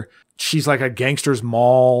Joker. She's like a gangster's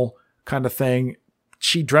mall kind of thing.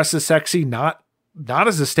 She dresses sexy, not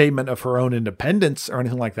as a statement of her own independence or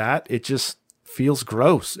anything like that. It just feels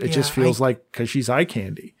gross. It just feels like, because she's eye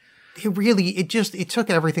candy. It took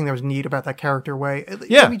everything that was neat about that character away.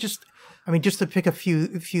 Yeah. Just to pick a few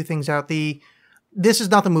things out, this is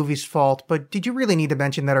not the movie's fault, but did you really need to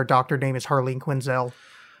mention that our doctor name is Harleen Quinzel?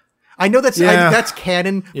 I know that's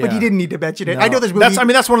canon, but you didn't need to mention it. No. I know this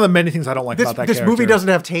movie. That's one of the many things I don't like about that This character. movie doesn't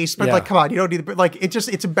have taste, but Yeah. like, come on, you don't need to, like, it's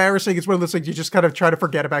embarrassing. It's one of those things you just kind of try to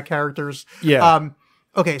forget about characters. Yeah.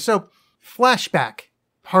 Okay, so flashback.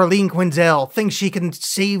 Harleen Quinzel thinks she can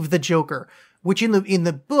save the Joker, which in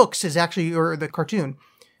the books is actually, or the cartoon,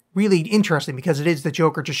 really interesting because it is the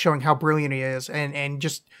Joker just showing how brilliant he is and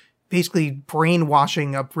just basically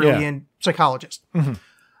brainwashing a brilliant psychologist. Mm-hmm.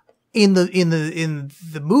 In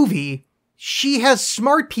the movie, she has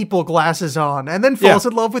smart people glasses on and then falls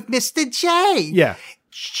in love with Mr. J. Yeah.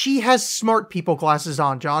 She has smart people glasses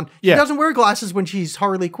on, John. She Yeah. doesn't wear glasses when she's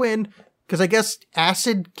Harley Quinn because I guess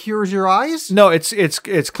acid cures your eyes. No, it's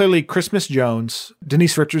clearly Christmas Jones,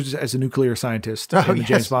 Denise Richards as a nuclear scientist in the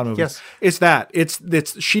James Bond movie. Yes. It's that. It's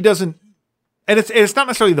she doesn't, and it's not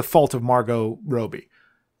necessarily the fault of Margot Robbie.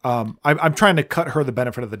 I'm trying to cut her the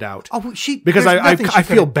benefit of the doubt. Oh, because I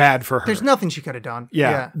feel bad for her. There's nothing she could have done.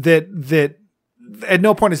 Yeah. That at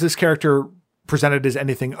no point is this character presented as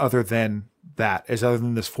anything other than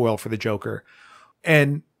this foil for the Joker.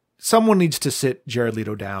 And someone needs to sit Jared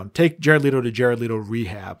Leto down, take Jared Leto to Jared Leto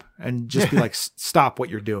rehab and just be like, stop what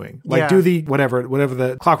you're doing. Like do the whatever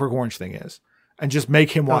the Clockwork Orange thing is and just make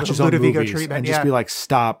him watch his own Ludovico movies treatment, and just be like,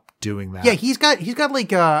 stop doing that. Yeah. He's got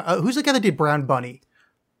like, who's the guy that did Brown Bunny?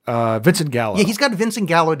 Vincent Gallo. Yeah, he's got Vincent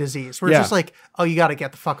Gallo disease. Where it's just like, oh, you got to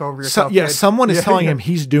get the fuck over yourself. Kid. Someone is telling him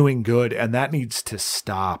he's doing good, and that needs to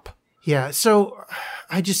stop. Yeah, so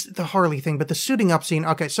the Harley thing, but the suiting up scene.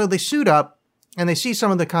 Okay, so they suit up, and they see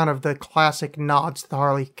some of the kind of the classic nods to the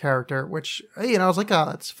Harley character, which I was like, oh,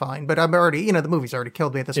 that's fine. But I'm already, the movie's already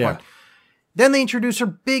killed me at this point. Then they introduce her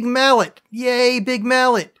big mallet. Yay, big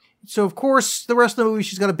mallet. So of course, the rest of the movie,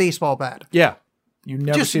 she's got a baseball bat. Yeah. You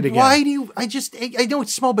never see it again. Why do you? I know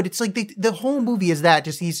it's small, but it's like the whole movie is that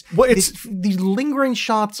just these lingering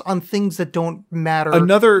shots on things that don't matter.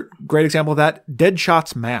 Another great example of that,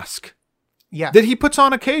 Deadshot's mask. Yeah, that he puts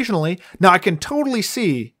on occasionally. Now I can totally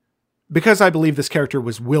see, because I believe this character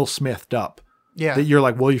was Will Smithed up. Yeah, that you're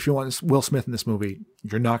like, well, if you want Will Smith in this movie,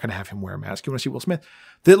 you're not going to have him wear a mask. You want to see Will Smith.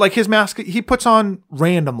 That like his mask he puts on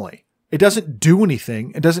randomly. It doesn't do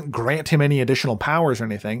anything. It doesn't grant him any additional powers or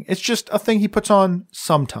anything. It's just a thing he puts on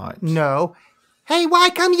sometimes. No. Hey, why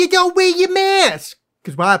come you don't wear your mask?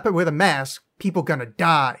 Because when I put with a mask, people gonna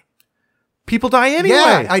die. People die anyway.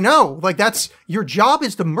 Yeah, I know. Like your job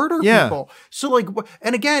is to murder people. So like,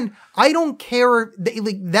 and again, I don't care.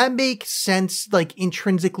 That makes sense, like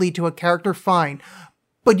intrinsically to a character, fine.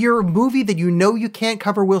 But you're a movie that you can't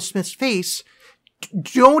cover Will Smith's face.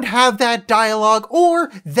 Don't have that dialogue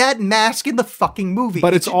or that mask in the fucking movie.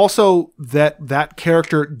 But it's also that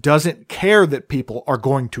character doesn't care that people are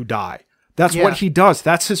going to die. That's what he does.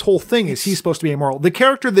 That's his whole thing, is he's supposed to be immoral. The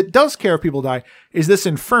character that does care if people die is this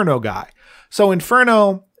Inferno guy. So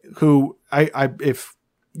Inferno, who if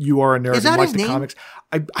you are a nerd Is and that like his the name? comics,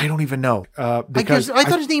 I don't even know Because because I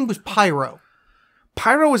thought his name was Pyro.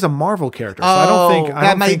 Pyro is a Marvel character, so I don't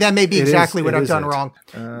think that may be it exactly is- what it I've is done it. wrong.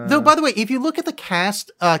 Though, by the way, if you look at the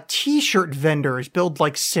cast, T-shirt vendors build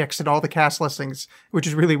like 6 in all the cast listings, which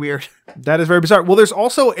is really weird. That is very bizarre. Well, there's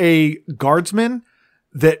also a guardsman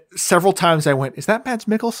that several times I went, is that Mads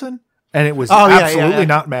Mikkelsen? And it was absolutely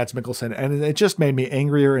not Mads Mikkelsen. And it just made me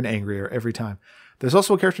angrier and angrier every time. There's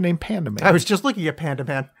also a character named Panda Man. I was just looking at Panda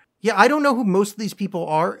Man. Yeah, I don't know who most of these people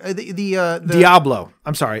are. The Diablo.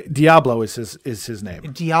 I'm sorry. Diablo is his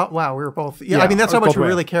name. Wow, we were both. Yeah, I mean, that's how much we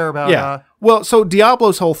really care about. Yeah. Well, so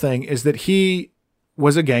Diablo's whole thing is that he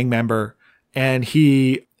was a gang member and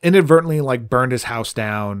he inadvertently like burned his house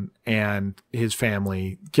down and his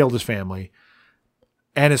family, killed his family,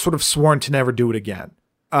 and is sort of sworn to never do it again.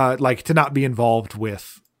 Like to not be involved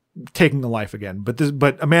with taking a life again.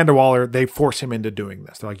 But Amanda Waller, they force him into doing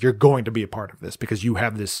this. They're like, you're going to be a part of this because you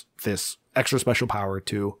have this extra special power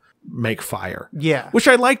to make fire. Yeah. Which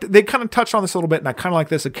I liked. They kind of touched on this a little bit, and I kind of like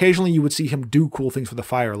this. Occasionally you would see him do cool things with the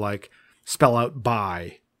fire, like spell out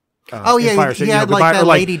bye. Yeah, fire, he had like that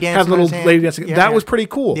lady dancing. Have little in his hand. lady dancing. Yeah, that yeah. was pretty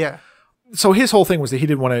cool. Yeah. So his whole thing was that he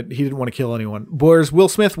didn't want to kill anyone. Whereas Will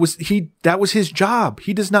Smith that was his job.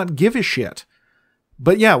 He does not give a shit.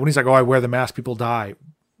 But yeah, when he's like, oh, I wear the mask, people die.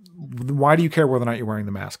 Why do you care whether or not you're wearing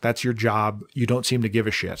the mask? That's your job. You don't seem to give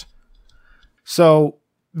a shit. So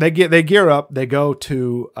they gear up. They go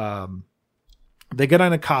to, they get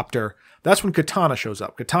on a copter. That's when Katana shows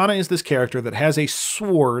up. Katana is this character that has a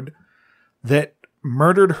sword that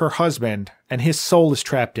murdered her husband and his soul is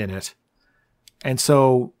trapped in it. And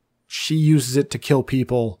so she uses it to kill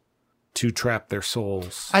people to trap their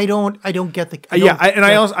souls. I don't get the.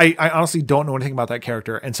 I honestly don't know anything about that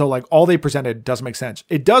character. And so like all they presented doesn't make sense.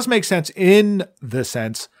 It does make sense in the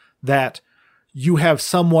sense that you have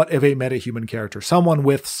somewhat of a metahuman character, someone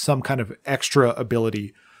with some kind of extra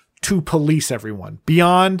ability to police everyone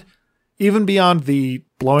even beyond the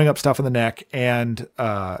blowing up stuff in the neck and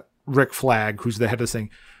Rick Flag, who's the head of this thing.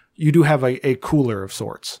 You do have a cooler of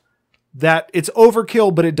sorts. That it's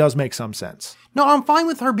overkill, but it does make some sense. No, I'm fine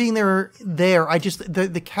with her being there. I just the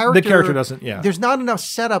character. The character doesn't. Yeah. There's not enough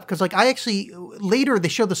setup because like I actually later they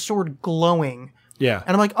show the sword glowing. Yeah. And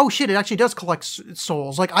I'm like, oh shit, it actually does collect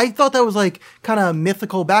souls. Like I thought that was like kind of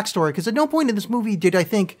mythical backstory because at no point in this movie did I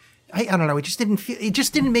think. I don't know. It just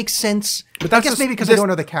didn't make sense. But I guess maybe because I don't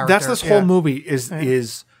know the character. That's this whole movie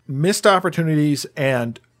is missed opportunities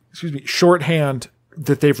and shorthand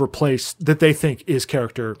that they've replaced that they think is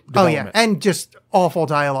character development. Oh yeah, and just awful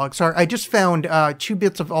dialogue. Sorry, I just found 2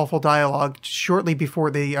 bits of awful dialogue shortly before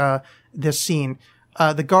this scene.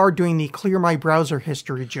 The guard doing the clear my browser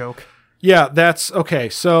history joke. Yeah, that's okay.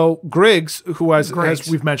 So Griggs, who as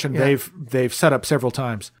we've mentioned, they've set up several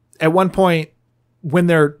times. At one point, when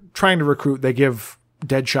they're trying to recruit, they give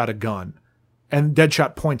Deadshot a gun, and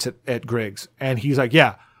Deadshot points at Griggs, and he's like,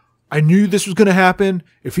 "Yeah, I knew this was going to happen.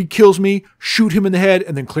 If he kills me, shoot him in the head,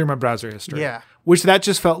 and then clear my browser history." Yeah, which that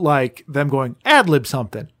just felt like them going ad-lib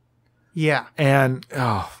something. Yeah, and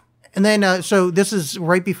then so this is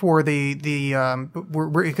right before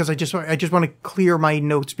because I just want to clear my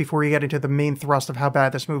notes before we get into the main thrust of how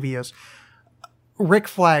bad this movie is. Rick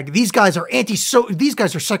Flag, these guys are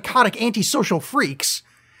psychotic antisocial freaks.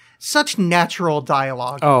 Such natural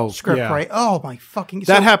dialogue script, yeah. right? Oh my fucking!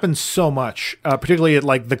 That happens so much, particularly at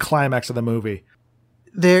like the climax of the movie.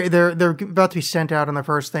 They're about to be sent out on the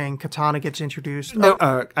first thing. Katana gets introduced.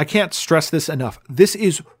 I can't stress this enough. This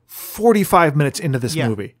is 45 minutes into this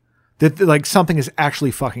movie that like something is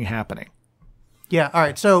actually fucking happening. Yeah. All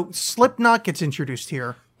right. So Slipknot gets introduced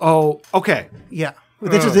here. Oh, okay. Yeah.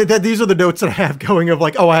 These are the notes that I have going of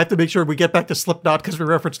like, I have to make sure we get back to Slipknot because we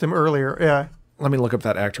referenced him earlier. Yeah. Let me look up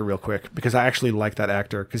that actor real quick because I actually like that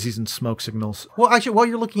actor because he's in Smoke Signals. Well, actually, while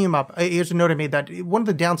you're looking him up, here's a note I made that one of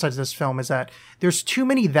the downsides of this film is that there's too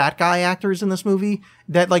many that guy actors in this movie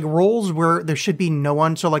that like roles where there should be no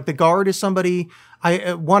one. So like the guard is somebody.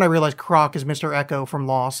 I realized Croc is Mr. Echo from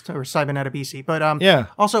Lost or Simon Adebisi, but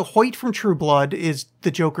also Hoyt from True Blood is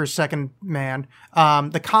the Joker's second man.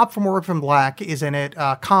 The cop from Orphan Black is in it.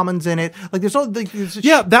 Common's in it. Like there's all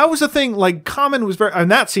that was the thing. Like Common was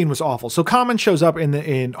and that scene was awful. So Common shows up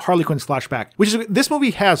in Harley Quinn's flashback, which is this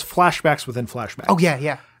movie has flashbacks within flashbacks. Oh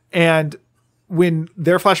yeah. And when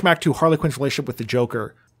their flashback to Harley Quinn's relationship with the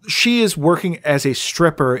Joker, she is working as a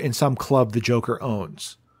stripper in some club the Joker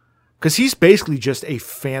owns. Because he's basically just a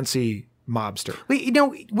fancy mobster.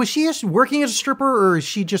 Wait, was she just working as a stripper, or is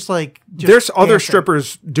she just like? There's other dancing?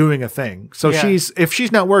 strippers doing a thing. So Yeah. if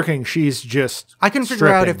she's not working, she's just. I couldn't figure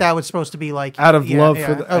out stripping. if that was supposed to be like Out of love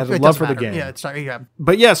for the- out of it love doesn't for the matter. game. Yeah, sorry. Yeah,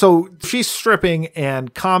 But yeah, so she's stripping,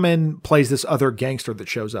 and Common plays this other gangster that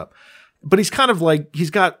shows up. But he's kind of like,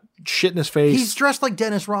 he's got shit in his face. he's dressed like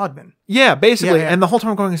Dennis Rodman. Yeah, basically. Yeah, yeah. And the whole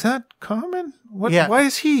time I'm going, is that Common? What? Yeah. What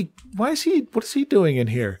is he doing in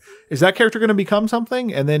here? Is that character going to become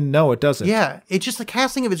something? And then no, it doesn't. Yeah, it's just the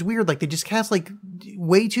casting of it's weird. Like they just cast like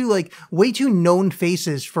way too known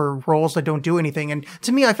faces for roles that don't do anything. And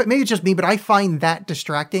to me, maybe it's just me, but I find that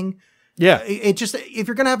distracting. Yeah. It just, if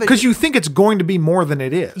you're gonna have it, Because you think it's going to be more than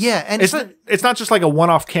it is. Yeah, and it's not just like a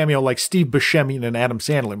one-off cameo like Steve Buscemi in an Adam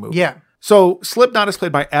Sandler movie. yeah, So Slipknot is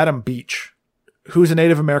played by Adam Beach, who's a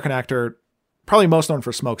Native American actor, probably most known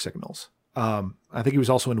for Smoke Signals. I think he was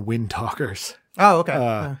also in Wind Talkers. oh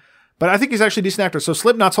okay, But I think he's actually a decent actor. So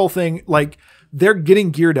Slipknot's whole thing, like, they're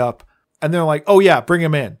getting geared up, and they're like, oh yeah, bring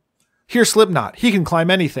him in. Here's Slipknot. He can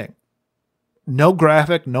climb anything. No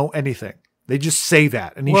graphic, no anything. They just say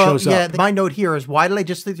that, and he shows up. My note here is, why did I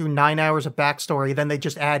just think through 9 hours of backstory, then they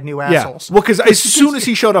just add new Yeah. assholes? Well, because as soon as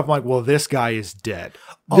he showed up, I'm like, well, this guy is dead.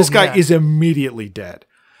 This guy yeah. is immediately dead.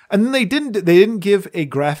 And then they didn't give a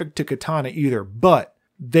graphic to Katana either, but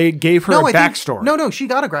they gave her a backstory. No, she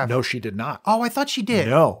got a graphic. No, she did not. Oh, I thought she did.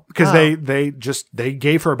 No, because they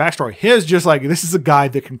gave her a backstory. His just like, this is a guy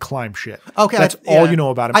that can climb shit. Okay, That's all you know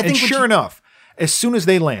about him. I And think sure enough, as soon as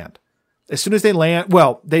they land,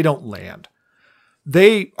 well, they don't land.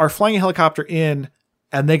 They are flying a helicopter in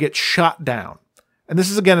and they get shot down. And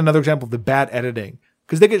this is again another example of the bad editing,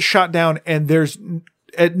 because they get shot down and there's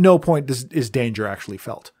at no point is danger actually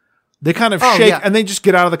felt. They kind of shake and they just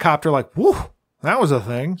get out of the copter like, whoo, that was a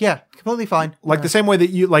thing. Yeah, completely fine. Like the same way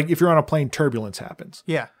that you, like if you're on a plane, turbulence happens.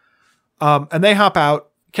 Yeah. And they hop out.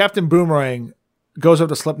 Captain Boomerang goes up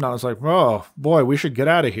to Slipknot and is like, oh boy, we should get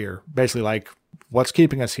out of here. Basically like, what's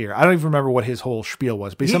keeping us here? I don't even remember what his whole spiel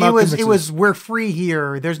was. But it was we're free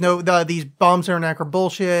here. There's no these bombs are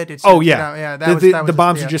bullshit. It's that was the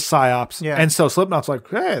bombs are just psyops. Yeah. And so Slipknot's like,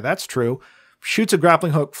 hey, that's true. Shoots a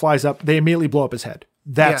grappling hook, flies up. They immediately blow up his head.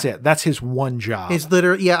 That's it. That's his one job. It's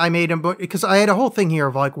literally, I made him, because I had a whole thing here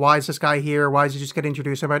of like, why is this guy here? Why does he just get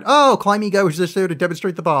introduced? I went, oh, Climby guy was just there to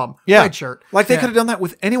demonstrate the bomb. Yeah. Red shirt. Like they could have done that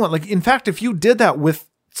with anyone. Like, in fact, if you did that with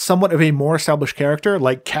somewhat of a more established character,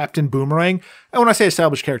 like Captain Boomerang, and when I say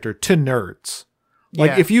established character, to nerds.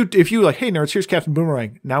 Like if you like, hey nerds, here's Captain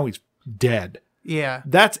Boomerang. Now he's dead. Yeah.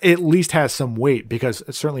 That's at least has some weight, because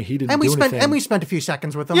certainly he didn't do anything. And we spent a few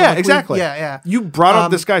seconds with him. Yeah, like, exactly. Yeah. You brought up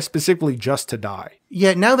this guy specifically just to die.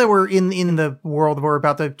 Yeah, now that we're in the world, we're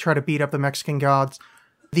about to try to beat up the Mexican gods.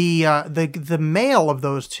 The male of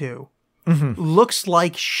those two looks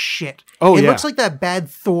like shit. Oh, it yeah. looks like that bad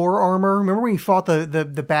Thor armor. Remember when he fought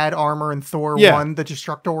the bad armor in Thor 1, the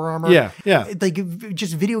Destructor armor? Yeah. It, like,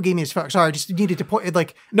 just video gaming as fuck. Sorry, I just needed to point.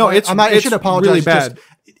 Like, No, I should apologize. really bad.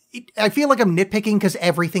 I feel like I'm nitpicking because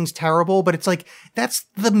everything's terrible, but it's like, that's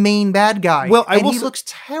the main bad guy. Well, he looks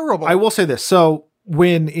terrible. I will say this. So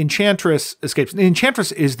when Enchantress escapes,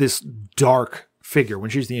 Enchantress is this dark figure when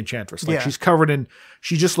she's the Enchantress. Like she's covered in,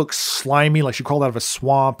 she just looks slimy, like she crawled out of a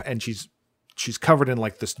swamp, and she's covered in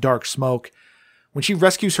like this dark smoke. When she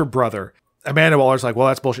rescues her brother, Amanda Waller's like, well,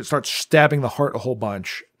 that's bullshit. Starts stabbing the heart a whole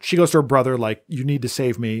bunch. She goes to her brother like, you need to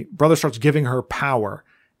save me. Brother starts giving her power.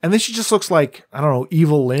 And then she just looks like, I don't know,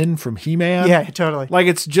 Evil Lynn from He-Man. Yeah, totally. Like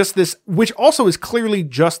it's just this, which also is clearly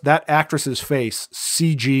just that actress's face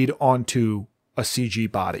CG'd onto a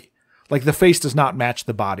CG body. Like the face does not match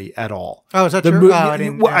the body at all. Oh, is that true?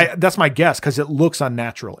 That's my guess, because it looks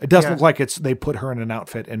unnatural. It doesn't look like they put her in an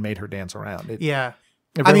outfit and made her dance around. It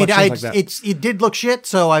It did look shit,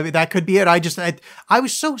 so that could be it. I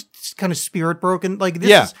was so kind of spirit broken. Like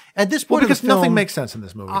this is, at this point, because of the film, nothing makes sense in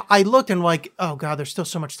this movie. I looked and like, oh god, there's still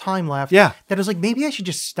so much time left. Yeah, that I was like, maybe I should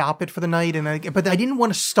just stop it for the night, but I didn't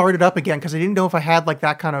want to start it up again because I didn't know if I had like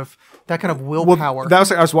that kind of willpower. Well,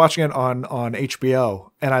 I was watching it on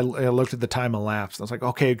HBO, and I looked at the time elapsed. I was like,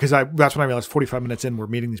 okay, because that's when I realized 45 minutes in, we're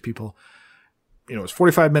meeting these people. You know, it's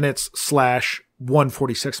 45 minutes /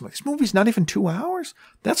 146. I'm like, this movie's not even 2 hours?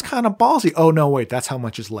 That's kind of ballsy. Oh, no, wait, that's how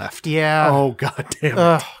much is left. Yeah. Oh, god damn it.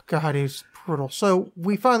 Oh, god, he's brutal. So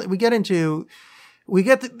we get the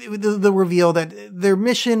reveal that their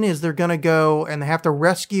mission is they're going to go and they have to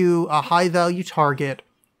rescue a high-value target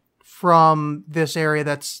from this area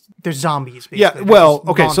there's zombies. Basically. Yeah, well,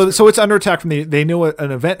 okay, Monsters. so it's under attack from they knew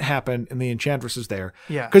an event happened and the Enchantress is there.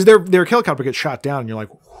 Yeah. Because their helicopter gets shot down and you're like,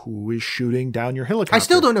 who is shooting down your helicopter? I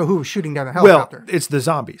still don't know who was shooting down the helicopter. Well, it's the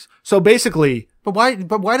zombies. So basically... But why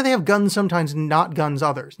do they have guns sometimes and not guns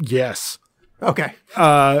others? Yes. Okay.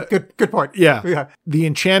 Good point. Yeah. The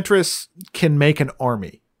Enchantress can make an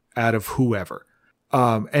army out of whoever.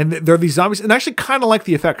 And they're these zombies, and I actually kind of like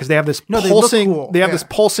the effect because they have this pulsing. They look cool. They have this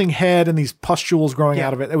pulsing head and these pustules growing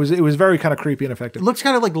out of it. It was very kind of creepy and effective. It looks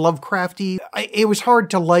kind of like Lovecrafty. It was hard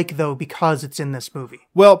to like though because it's in this movie.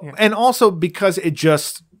 Well, and also because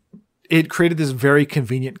it created this very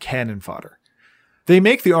convenient cannon fodder. They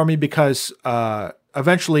make the army because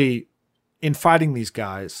eventually, in fighting these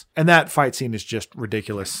guys, and that fight scene is just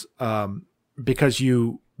ridiculous because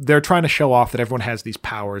they're trying to show off that everyone has these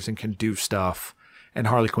powers and can do stuff. And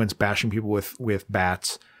Harley Quinn's bashing people with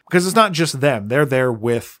bats. Because it's not just them. They're there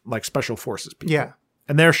with, like, special forces people. Yeah.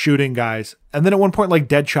 And they're shooting guys. And then at one point, like,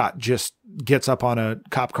 Deadshot just gets up on a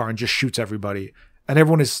cop car and just shoots everybody. And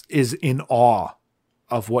everyone is in awe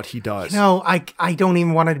of what he does. No, I don't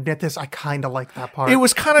even want to admit this. I kind of like that part. It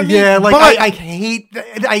was kind of neat. Yeah, like, but I hate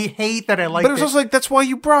that I like it. But it was also like, that's why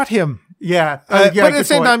you brought him. Yeah. But at the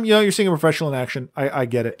same time, you're seeing a professional in action. I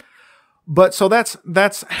get it. But so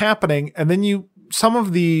that's happening. And then some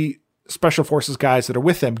of the special forces guys that are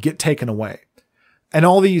with them get taken away. And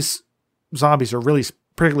all these zombies are really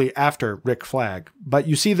particularly after Rick Flag. But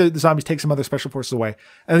you see the zombies take some other special forces away.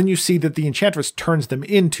 And then you see that the Enchantress turns them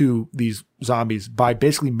into these zombies by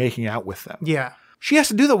basically making out with them. Yeah. She has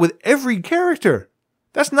to do that with every character.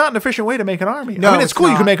 That's not an efficient way to make an army. No, I mean, it's cool.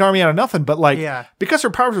 not. You can make an army out of nothing. But Yeah. because her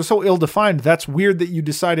powers are so ill-defined, that's weird that you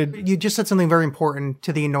decided... You just said something very important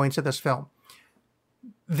to the annoyance of this film.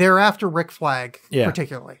 They're after Rick Flag,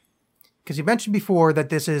 particularly. Because you mentioned before that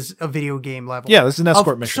this is a video game level. Yeah, this is an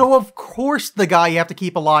escort mission. So, of course, the guy you have to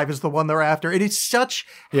keep alive is the one they're after. It is such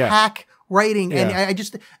hack writing. And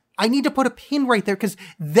I need to put a pin right there because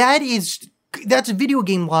that's video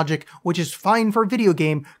game logic, which is fine for a video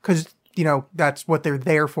game because, that's what they're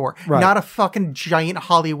there for. Right. Not a fucking giant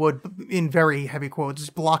Hollywood, in very heavy quotes,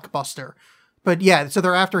 blockbuster. But yeah, so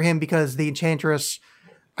they're after him because the Enchantress...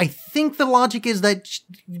 I think the logic is that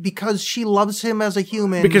because she loves him as a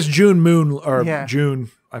human. Because June,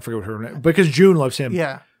 I forget what her name. Because June loves him.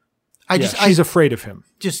 Yeah. She's afraid of him.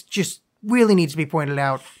 Just really needs to be pointed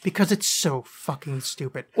out because it's so fucking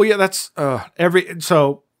stupid. Well, yeah, that's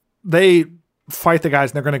so they fight the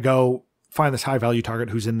guys and they're going to go find this high value target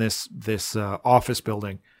who's in this office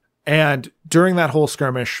building. And during that whole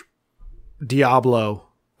skirmish, Diablo,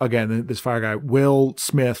 again, this fire guy, Will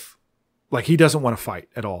Smith, like he doesn't want to fight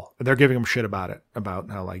at all. And they're giving him shit about it, about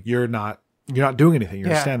how like you're not doing anything. You're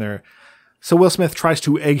just standing there. So Will Smith tries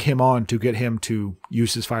to egg him on to get him to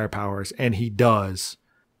use his fire powers, and he does.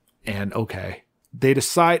 And okay, they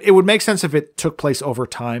decide it would make sense if it took place over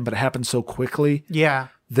time, but it happened so quickly. Yeah.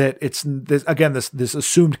 That it's this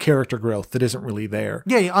assumed character growth that isn't really there.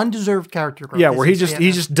 Yeah, undeserved character growth. Yeah, where he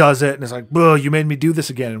just does it and it's like, bro, you made me do this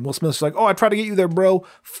again. And Will Smith's like, oh, I tried to get you there, bro.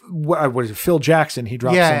 What is it? Phil Jackson. He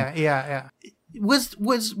drops in. Yeah. Was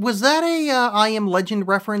that a I Am Legend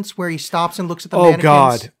reference where he stops and looks at the mannequins?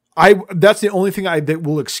 Oh God, that's the only thing that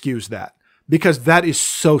will excuse that because that is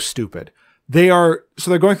so stupid. They're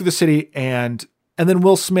going through the city and then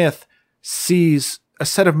Will Smith sees a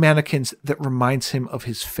set of mannequins that reminds him of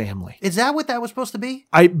his family. Is that what that was supposed to be?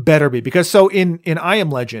 I better be, because so in I Am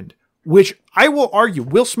Legend, which I will argue,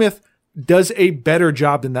 Will Smith does a better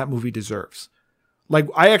job than that movie deserves. Like,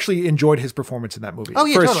 I actually enjoyed his performance in that movie. Oh,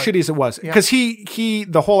 yeah, for totally. as shitty as it was. Because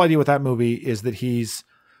the whole idea with that movie is that he's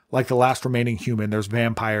like the last remaining human. There's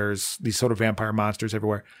vampires, these sort of vampire monsters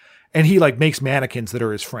everywhere. And he like makes mannequins that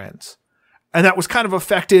are his friends. And that was kind of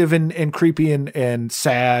effective and creepy and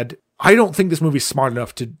sad. I don't think this movie's smart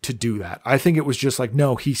enough to do that. I think it was just like,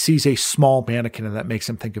 no, he sees a small mannequin and that makes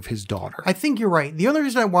him think of his daughter. I think you're right. The only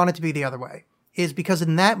reason I want it to be the other way is because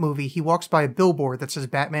in that movie, he walks by a billboard that says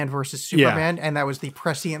Batman versus Superman, and that was the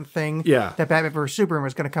prescient thing that Batman versus Superman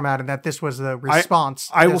was going to come out, and that this was the response.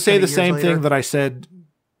 I will say the same thing that I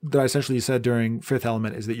essentially said during Fifth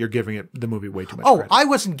Element is that you're giving the movie way too much credit. I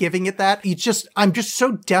wasn't giving it that. I'm just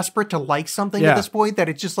so desperate to like something at this point that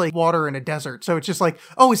it's just like water in a desert. So it's just like,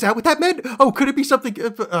 oh, is that what that meant? Oh, could it be something?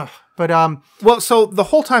 Well, so the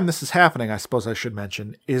whole time this is happening, I suppose I should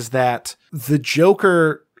mention, is that the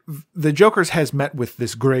Joker's has met with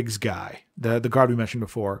this Griggs guy, the guard we mentioned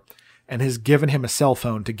before, and has given him a cell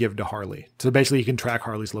phone to give to Harley. So basically he can track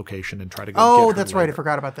Harley's location and try to go get her that's later. right. I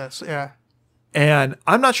forgot about this. Yeah. And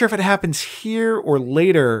I'm not sure if it happens here or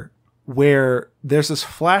later where there's this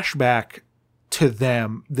flashback to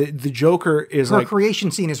them. The Joker is Her like,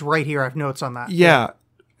 creation scene is right here. I have notes on that. yeah.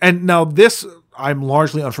 And now this I'm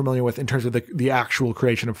largely unfamiliar with in terms of the actual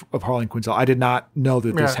creation of Harley Quinzel. I did not know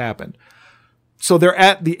that this happened. So they're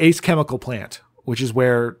at the Ace Chemical plant, which is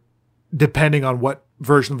where, depending on what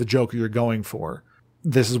version of the Joker you're going for,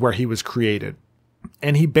 this is where he was created.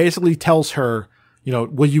 And he basically tells her, you know,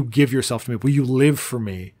 will you give yourself to me? Will you live for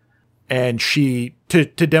me? And she, to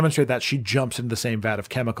demonstrate that, she jumps into the same vat of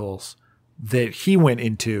chemicals that he went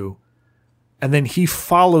into. And then he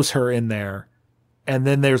follows her in there. And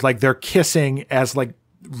then there's like, they're kissing as like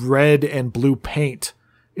red and blue paint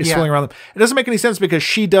is swirling around them. It doesn't make any sense because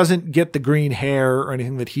she doesn't get the green hair or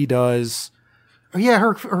anything that he does. Yeah,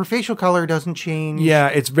 her facial color doesn't change. Yeah,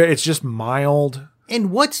 it's just mild. And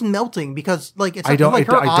what's melting? Because like it's I don't- like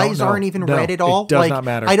it- her I don't eyes know. aren't even No, red at all. it does like, not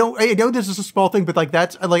matter. I know this is a small thing, but like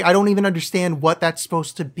that's like I don't even understand what that's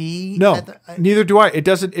supposed to be. No, neither do I. It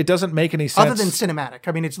doesn't make any sense. Other than cinematic.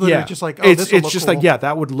 I mean, it's literally just like, oh, it's this will look just cool. like, yeah,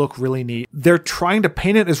 that would look really neat. They're trying to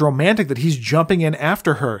paint it as romantic that he's jumping in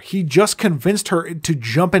after her. He just convinced her to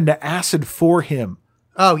jump into acid for him.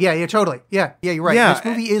 Oh yeah, totally. Yeah, you're right. Yeah. This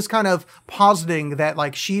movie is kind of positing that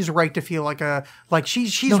like she's right to feel like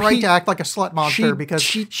she's No, right he- to act like a slut monster because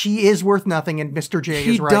she is worth nothing and Mr. J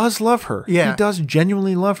He is right. does love her. Yeah. He does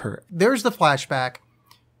genuinely love her. There's the flashback.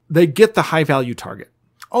 They get the high value target.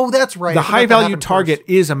 Oh, that's right. The I forgot high that value happened target first.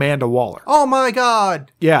 is Amanda Waller. Oh my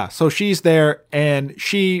god. Yeah, so she's there and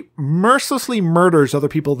she mercilessly murders other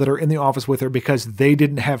people that are in the office with her because they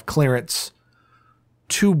didn't have clearance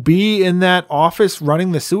to be in that office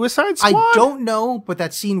running the Suicide Squad. I don't know, but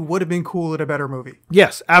that scene would have been cool in a better movie.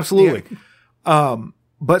 Yes, absolutely.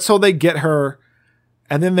 But so they get her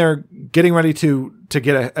and then they're getting ready to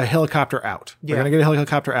get a helicopter out. They're Yeah. going to get a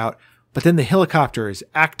helicopter out, but then the helicopter is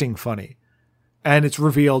acting funny. And it's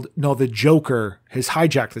revealed, no, the Joker has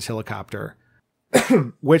hijacked this helicopter,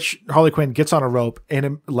 which Harley Quinn gets on a rope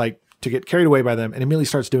and like to get carried away by them and immediately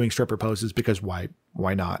starts doing stripper poses because why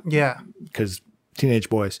not? Yeah. Because teenage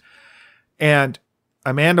boys. And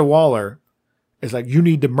Amanda Waller is like, you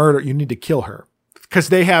need to kill her. Because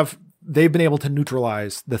they've been able to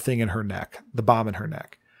neutralize the thing in her neck, the bomb in her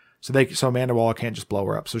neck. So Amanda Waller can't just blow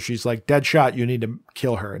her up. So she's like, Deadshot, you need to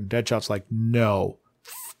kill her. And Deadshot's like, no,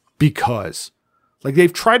 because like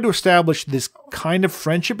they've tried to establish this kind of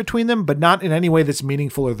friendship between them, but not in any way that's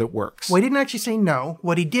meaningful or that works. Well, he didn't actually say no.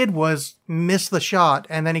 What he did was miss the shot,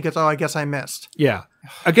 and then he goes, oh, I guess I missed. Yeah.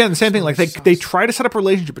 Again, the same thing. Like they try to set up a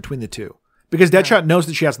relationship between the two because Deadshot knows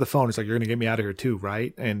that she has the phone. It's like, you're going to get me out of here too,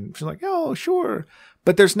 right? And she's like, oh, sure.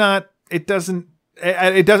 But there's not, it does,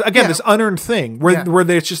 again, this unearned thing where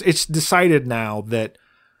it's decided now that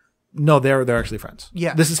no, they're actually friends.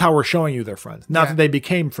 Yeah. This is how we're showing you they're friends. Not that they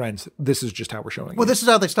became friends. This is just how we're showing you. Well, this is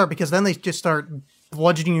how they start because then they just start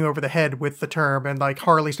bludgeoning you over the head with the term, and like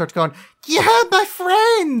Harley starts going, "You had my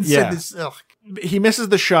friends." Yeah. And this, He misses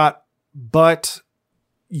the shot, but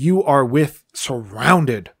you are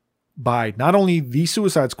surrounded by not only the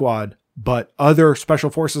Suicide Squad, but other Special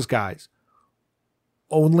Forces guys.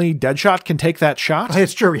 Only Deadshot can take that shot.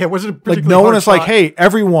 it's true. Yeah, it wasn't a Like particularly no one hard is like, shot. hey,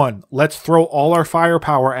 everyone, let's throw all our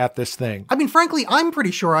firepower at this thing. I mean, frankly, I'm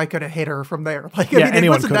pretty sure I could have hit her from there. Like, Yeah, I mean, it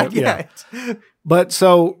anyone wasn't could that have, yet. But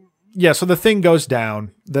so the thing goes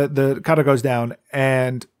down, the kata goes down,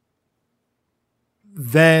 and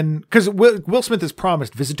then because Will Smith has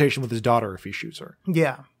promised visitation with his daughter if he shoots her,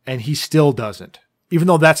 Yeah. and he still doesn't, even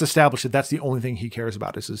though that's established that that's the only thing he cares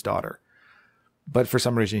about is his daughter. But for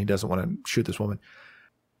some reason, he doesn't want to shoot this woman.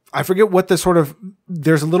 I forget what there's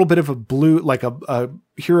a little bit of a blue, like a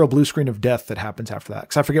hero blue screen of death that happens after that.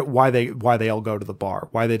 Cause I forget why they all go to the bar,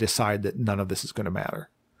 why they decide that none of this is going to matter.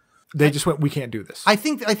 They just went, we can't do this. I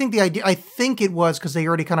think the idea, I think it was because they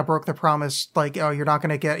already kind of broke the promise. Like, oh, you're not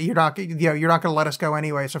going to let us go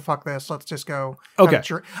anyway. So fuck this. Let's just go. Okay.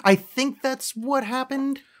 I think that's what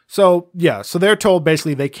happened. So yeah. So they're told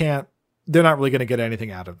basically they're not really going to get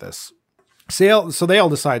anything out of this. So they all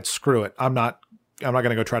decide, screw it. I'm not going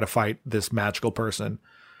to go try to fight this magical person.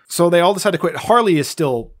 So they all decide to quit. Harley is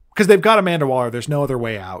still, because they've got Amanda Waller. There's no other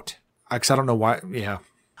way out. Because I don't know why. Yeah.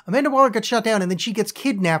 Amanda Waller gets shut down, and then she gets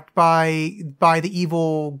kidnapped by the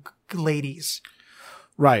evil ladies.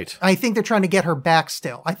 Right. I think they're trying to get her back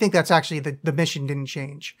still. I think that's actually the mission didn't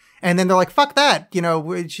change. And then they're like, fuck that. We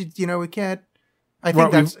can't. I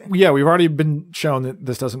think that's. We've already been shown that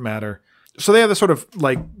this doesn't matter. So they have this sort of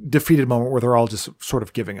like defeated moment where they're all just sort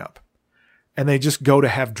of giving up. And they just go to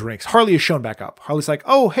have drinks. Harley is shown back up. Harley's like,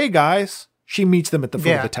 oh, hey, guys. She meets them at the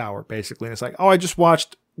foot of the tower, basically. And it's like, oh, I just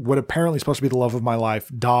watched what apparently is supposed to be the love of my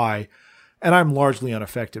life die. And I'm largely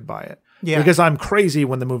unaffected by it. Yeah. Because I'm crazy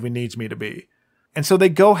when the movie needs me to be. And so they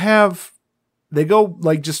go have They go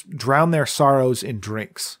like just drown their sorrows in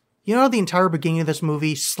drinks. You know, the entire beginning of this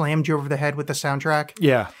movie slammed you over the head with the soundtrack.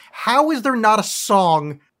 Yeah. How is there not a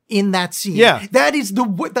song in that scene? Yeah. That is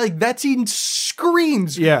that scene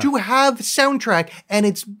screams to have soundtrack.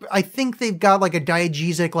 And I think they've got like a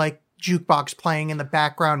diegetic, like jukebox playing in the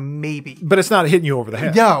background, maybe. But it's not hitting you over the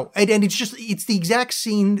head. No. And it's the exact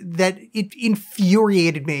scene that it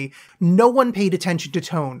infuriated me. No one paid attention to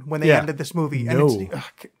tone when they ended this movie. No.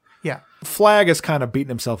 And Flag is kind of beating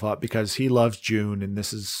himself up because he loves June and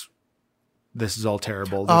this is all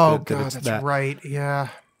terrible. That's right. Yeah.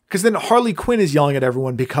 Because then Harley Quinn is yelling at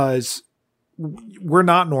everyone because we're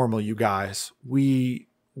not normal, you guys.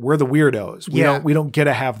 We're the weirdos. We don't get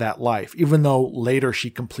to have that life, even though later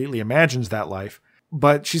she completely imagines that life.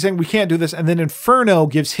 But she's saying we can't do this. And then Inferno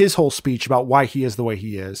gives his whole speech about why he is the way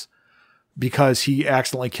he is because he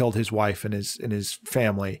accidentally killed his wife and his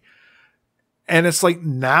family. And it's like,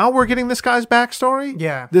 now we're getting this guy's backstory.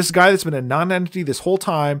 Yeah. This guy that's been a non-entity this whole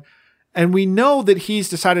time. And we know that he's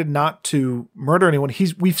decided not to murder anyone.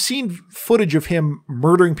 We've seen footage of him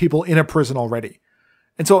murdering people in a prison already.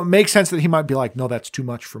 And so it makes sense that he might be like, no, that's too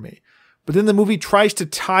much for me. But then the movie tries to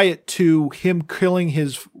tie it to him killing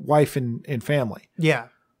his wife and family. Yeah.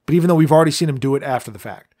 But even though we've already seen him do it after the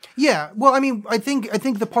fact. Yeah. Well, I mean, I think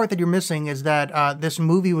the part that you're missing is that this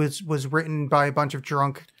movie was written by a bunch of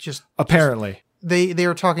drunk, apparently. They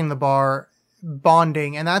were talking in the bar,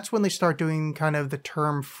 bonding, and that's when they start doing kind of the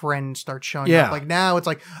term friend starts showing up. Like now it's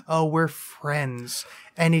like, oh, we're friends.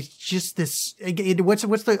 And it's just this, what's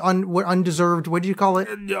the undeserved, what do you call it?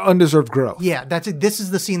 Undeserved growth. Yeah, that's it. This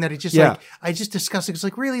is the scene that it's just like, I just discussed it. It's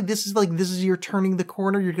like, really, this is you're turning the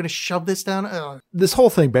corner. You're going to shove this down. Ugh. This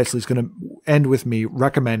whole thing basically is going to end with me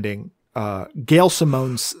recommending Gail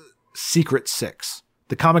Simone's Secret Six,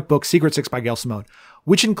 the comic book Secret Six by Gail Simone,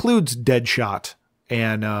 which includes Deadshot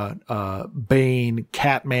and Bane,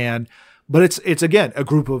 Catman, but it's again a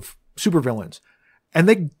group of supervillains, and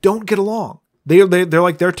they don't get along.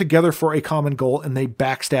 They're together for a common goal, and they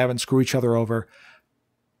backstab and screw each other over,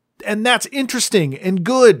 and that's interesting and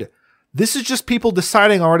good. This is just people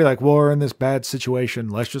deciding already, like, well, we're in this bad situation.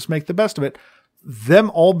 Let's just make the best of it.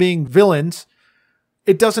 Them all being villains,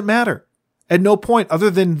 it doesn't matter. At no point,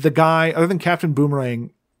 other than Captain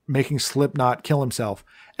Boomerang making Slipknot kill himself,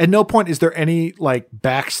 at no point is there any like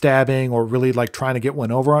backstabbing or really like trying to get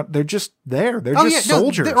one over on. They're just there. They're just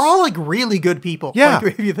soldiers. They're all like really good people. Yeah.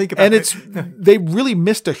 Like, if you think about it. And they really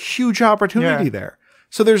missed a huge opportunity there.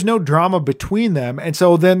 So there's no drama between them. And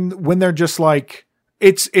so then when they're just like,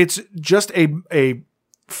 it's just a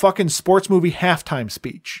fucking sports movie halftime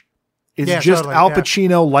speech. It's just totally, Al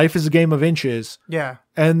Pacino, Life is a Game of Inches. Yeah.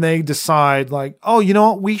 And they decide like, oh, you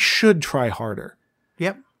know what? We should try harder.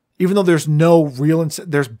 Yep. Even though there's no real,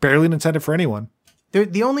 there's barely an incentive for anyone.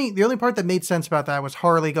 The only part that made sense about that was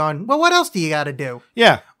Harley going, well, what else do you got to do?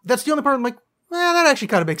 Yeah. That's the only part I'm like, well, that actually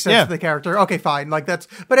kind of makes sense to the character. Okay, fine. Like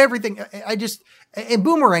but everything, and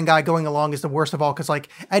Boomerang guy going along is the worst of all. Cause like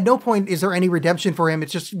at no point is there any redemption for him.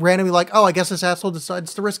 It's just randomly like, oh, I guess this asshole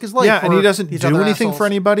decides to risk his life. Yeah. And he doesn't do anything for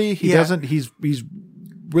anybody. He doesn't, he's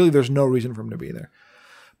really, there's no reason for him to be there.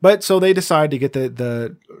 But so they decide to get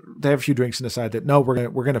they have a few drinks and decide that no, we're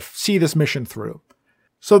going to see this mission through.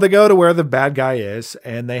 So they go to where the bad guy is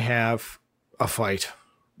and they have a fight,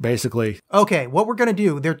 basically. Okay, what we're going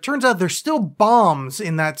to do, turns out there's still bombs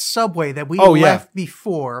in that subway that we left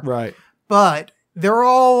before. Right. But they're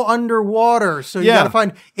all underwater. So you got to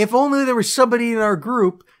find, if only there was somebody in our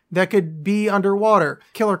group that could be underwater.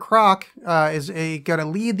 Killer Croc is going to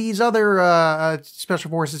lead these other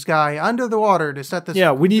special forces guy under the water to set this.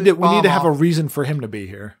 Yeah, we need to have a reason for him to be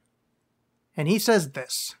here. And he says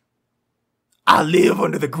this: "I live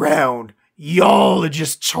under the ground. Y'all are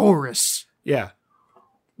just tourists." Yeah.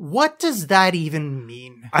 What does that even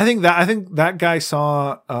mean? I think that guy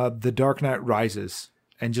saw The Dark Knight Rises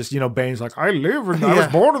and just Bane's like, I was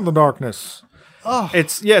born in the darkness. Oh.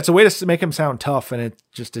 It's a way to make him sound tough, and it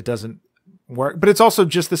doesn't work. But it's also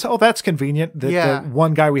just this. Oh, that's convenient. The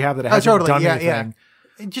one guy we have that hasn't done anything. Yeah.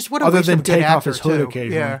 Just what a other waste than of a good take off actor, his hood too.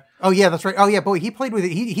 occasionally. Yeah. Oh yeah, that's right. Oh yeah, boy, he played with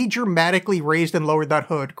it. He dramatically raised and lowered that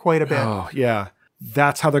hood quite a bit. Oh yeah,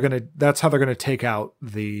 that's how they're gonna take out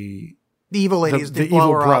the evil ladies, the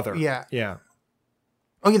evil brother. Yeah. Yeah.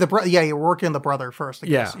 Oh yeah, you're working on the brother first. I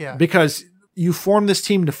guess. Yeah. Because you form this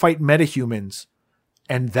team to fight metahumans.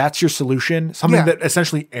 And that's your solution. Something that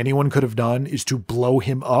essentially anyone could have done is to blow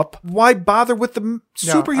him up. Why bother with the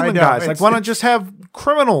superhuman guys? Like, why not just have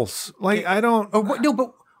criminals? Like, I don't. No,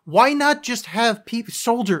 but why not just have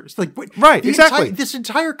soldiers? Like, right? Exactly. This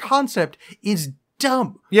entire concept is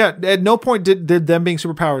dumb. Yeah. At no point did them being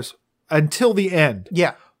superpowers until the end.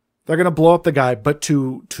 Yeah. They're going to blow up the guy, but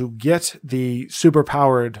to get the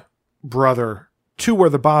superpowered brother to where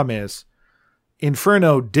the bomb is,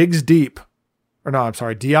 Diablo digs deep and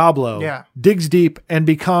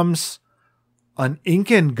becomes an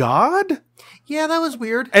Incan god? Yeah, that was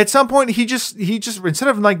weird. At some point, he just instead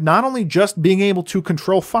of like not only just being able to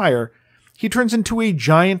control fire, he turns into a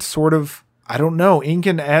giant sort of, I don't know,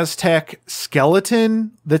 Incan Aztec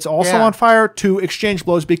skeleton that's also on fire to exchange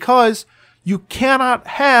blows, because you cannot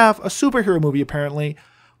have a superhero movie apparently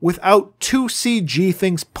without two CG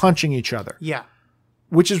things punching each other. Yeah.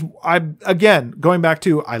 Which is, again, going back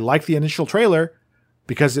to, I like the initial trailer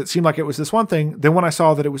because it seemed like it was this one thing. Then when I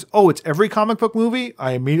saw that it was, it's every comic book movie,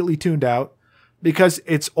 I immediately tuned out, because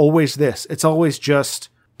it's always this. It's always just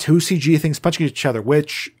two CG things punching each other,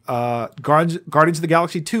 which Guardians of the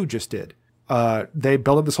Galaxy 2 just did. They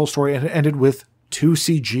built up this whole story and it ended with two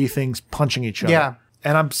CG things punching each other. Yeah.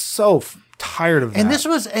 And I'm so tired of that. And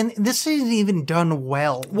this isn't even done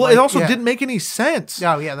well. Well, it also didn't make any sense.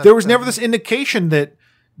 Oh, yeah. There was never this indication that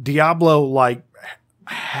Diablo like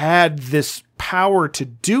had this power to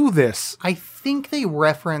do this. I think they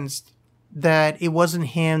referenced that it wasn't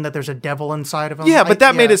him, that there's a devil inside of him. Yeah, but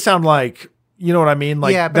that made it sound like, you know what I mean?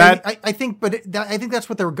 Like, yeah, but that. I think that's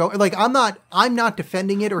what they were going. Like, I'm not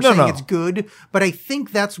defending it or saying it's good, but I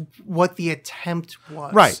think that's what the attempt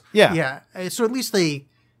was. Right. Yeah. Yeah. So at least they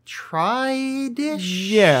tried-ish.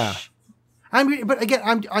 Yeah. But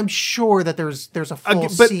again, I'm sure that there's a full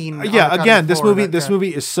scene. Yeah. Again, this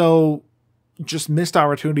movie is so just missed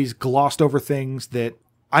opportunities, glossed over things that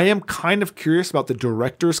I am kind of curious about the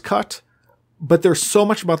director's cut, but there's so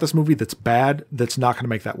much about this movie that's bad that's not going to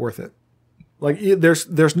make that worth it. Like,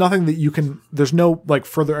 there's nothing that you can, there's no like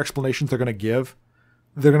further explanations they're going to give.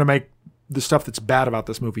 They're going to make the stuff that's bad about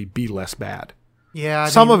this movie be less bad. Yeah.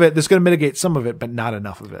 Some of it, that's going to mitigate some of it, but not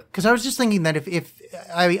enough of it. Because I was just thinking that if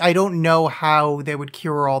I don't know how they would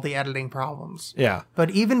cure all the editing problems. Yeah.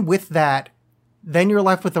 But even with that, then you're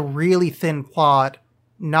left with a really thin plot,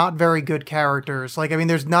 not very good characters. Like, I mean,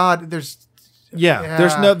 there's no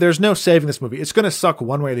saving this movie. It's going to suck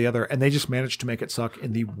one way or the other, and they just managed to make it suck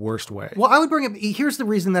in the worst way. Well, I would bring up, here's the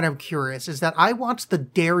reason that I'm curious, is that I watched the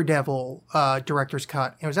Daredevil director's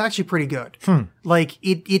cut. It was actually pretty good. Like,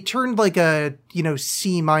 it turned like a,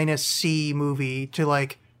 C- movie to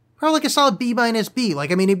like, probably like a solid B- B.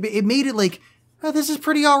 Like, I mean, it made it like, oh, this is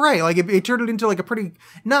pretty all right. Like, it turned it into like a pretty,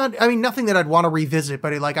 nothing that I'd want to revisit,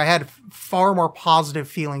 but I had far more positive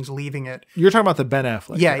feelings leaving it. You're talking about the Ben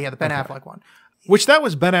Affleck. Yeah, the Ben Affleck one. Which that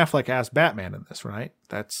was Ben Affleck as Batman in this, right?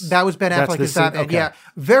 That was Ben Affleck as Batman. Okay. Yeah,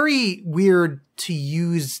 very weird to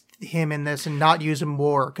use him in this and not use him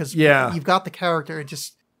more, because you've got the character. It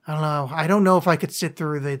just, I don't know. I don't know if I could sit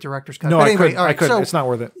through the director's cut. No, but anyway, I couldn't. So, it's not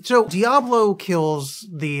worth it. So Diablo kills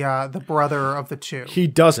the brother of the two. He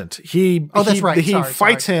doesn't. That's right. He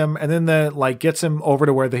fights him, and then gets him over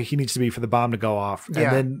to where he needs to be for the bomb to go off, and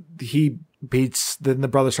then he beats. Then the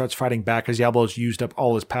brother starts fighting back because Diablo's used up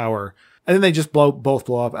all his power. And then they just both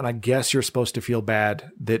blow up, and I guess you're supposed to feel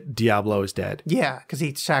bad that Diablo is dead. Yeah, because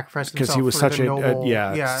he sacrificed himself. Because he was such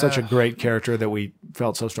such a great character that we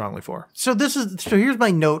felt so strongly for. So here's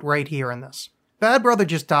my note right here in this. Bad brother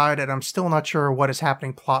just died, and I'm still not sure what is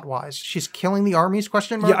happening plot-wise. She's killing the armies, ?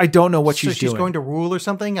 Yeah, I don't know what she's doing. She's going to rule or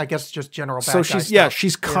something? I guess just general bad guy stuff.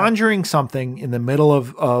 She's conjuring something in the middle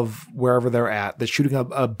of wherever they're at that's shooting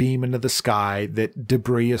a beam into the sky, that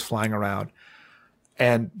debris is flying around.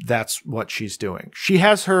 And that's what she's doing. She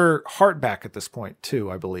has her heart back at this point too,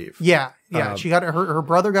 I believe. Yeah. She got her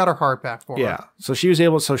brother got her heart back for her. Yeah. So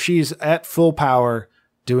she's at full power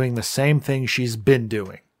doing the same thing she's been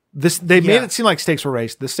doing. They made it seem like stakes were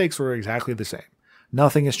raised. The stakes were exactly the same.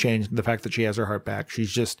 Nothing has changed in the fact that she has her heart back.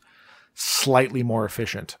 She's just slightly more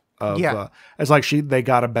efficient. It's like they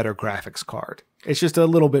got a better graphics card. It's just a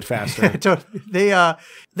little bit faster.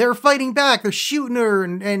 They're fighting back. They're shooting her,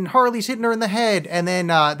 and Harley's hitting her in the head. And then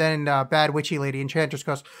bad witchy lady Enchantress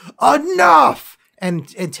goes, "Enough!" and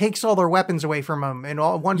takes all their weapons away from them in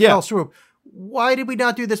one fell swoop. Why did we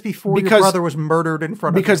not do this before your brother was murdered in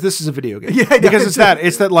front of you? Because this is a video game. Yeah, because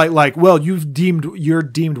it's that like, well, you're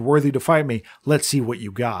deemed worthy to fight me. Let's see what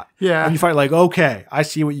you got. Yeah. And you fight like, okay, I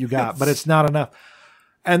see what you got, but it's not enough.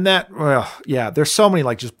 And there's so many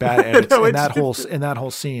like just bad edits in that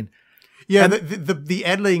whole scene. Yeah, and the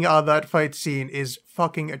editing on that fight scene is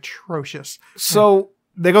fucking atrocious. So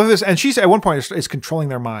they go through this, and she's at one point is controlling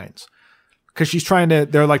their minds because she's trying to.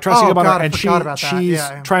 They're like trying to think about her, and she's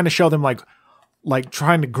trying to show them like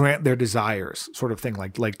trying to grant their desires, sort of thing,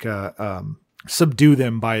 like subdue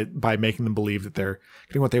them by making them believe that they're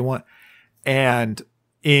getting what they want. And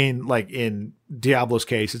in Diablo's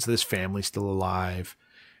case, it's this family still alive.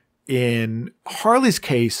 in Harley's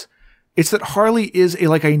case, it's that Harley is a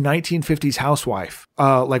 1950s housewife,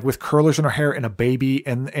 like with curlers in her hair and a baby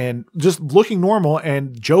and just looking normal.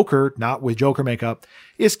 And Joker, not with Joker makeup,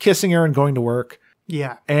 is kissing her and going to work.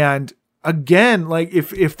 Yeah. And again, like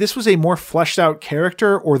if this was a more fleshed out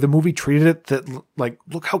character, or the movie treated it that like,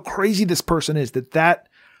 look how crazy this person is, that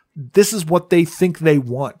this is what they think they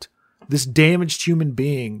want. This damaged human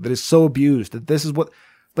being that is so abused that this is what,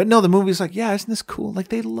 but no, the movie's like, yeah, isn't this cool? Like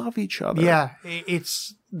they love each other. Yeah.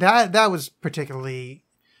 It's that was particularly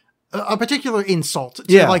a particular insult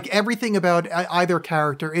to like everything about either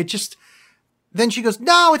character. It just, then she goes,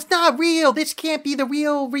 no, it's not real. This can't be the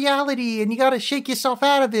real reality. And you got to shake yourself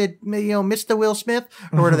out of it, Mr. Will Smith,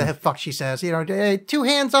 or whatever the fuck she says, 2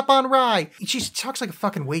 hands up on rye. She talks like a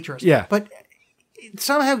fucking waitress. Yeah. But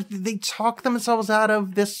somehow they talk themselves out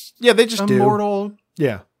of this they just immortal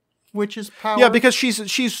witch's power. Yeah, because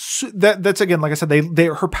that's again, like I said,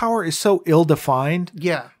 her power is so ill-defined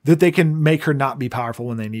that they can make her not be powerful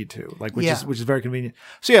when they need to, which is very convenient.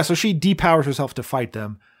 So she depowers herself to fight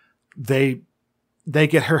them. They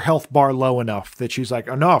get her health bar low enough that she's like,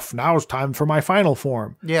 enough, now it's time for my final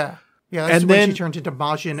form. Yeah. Yeah, that's when she turns into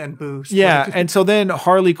Majin and Boost. Yeah, and so then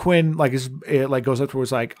Harley Quinn goes up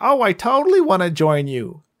towards like, oh, I totally want to join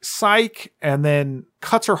you. Psych, and then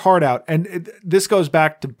cuts her heart out. And this goes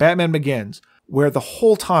back to Batman Begins, where the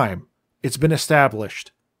whole time it's been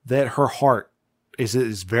established that her heart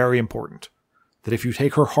is very important. That if you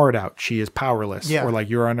take her heart out, she is powerless, or like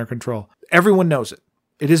you're under control. Everyone knows it.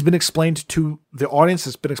 It has been explained to the audience.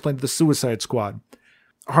 It's been explained to the Suicide Squad.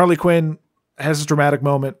 Harley Quinn has this dramatic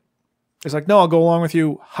moment. It's like, no, I'll go along with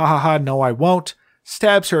you. Ha ha ha. No, I won't.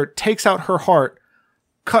 Stabs her, takes out her heart.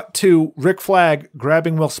 Cut to Rick Flag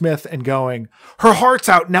grabbing Will Smith and going, her heart's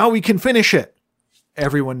out. Now we can finish it.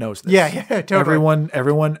 Everyone knows this. Yeah, totally.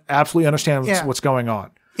 Everyone absolutely understands what's going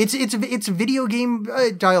on. It's video game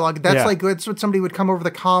dialogue. That's what somebody would come over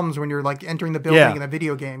the comms when you're like entering the building in a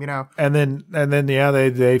video game, And then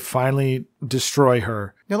they finally destroy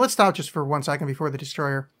her. Now let's stop just for 1 second before the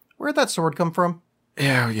destroyer. Where'd that sword come from?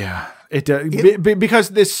 Yeah. Because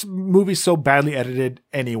this movie's so badly edited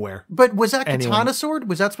anywhere. But was that katana sword?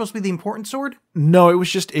 Was that supposed to be the important sword? No, it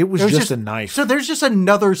was just a knife. So there's just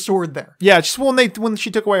another sword there. Yeah, just when she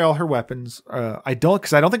took away all her weapons. I don't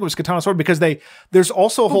think it was katana sword, because there's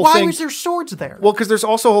also a whole thing. Why was there swords there? Well, because there's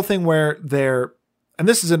also a whole thing where and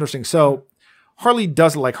this is interesting. So Harley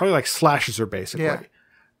does it Harley slashes her basically,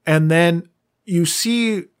 and then you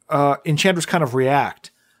see Enchantress kind of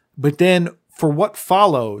react, but then for what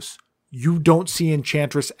follows, you don't see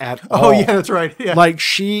Enchantress at all. Oh, yeah, that's right. Yeah.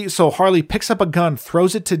 So Harley picks up a gun,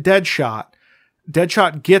 throws it to Deadshot.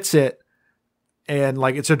 Deadshot gets it, and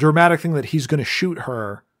it's a dramatic thing that he's going to shoot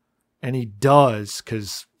her, and he does,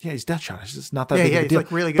 because he's Deadshot. It's just not that big of a deal.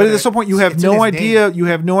 Really good. But at some point, you have no idea. You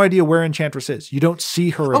have no idea where Enchantress is. You don't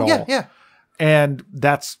see her at all. Yeah. And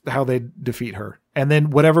that's how they defeat her. And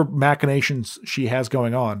then whatever machinations she has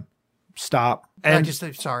going on, stop. And it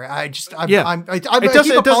does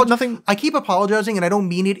nothing. I keep apologizing, and I don't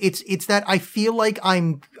mean it. It's that I feel like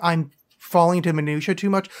I'm falling into minutia too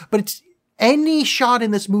much. But it's any shot in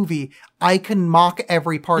this movie, I can mock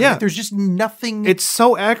every part of it. There's just nothing. It's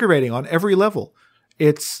so aggravating on every level.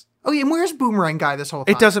 It's and where's Boomerang Guy this whole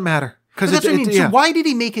time? It doesn't matter, because that's what I mean. So why did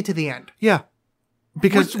he make it to the end? Yeah,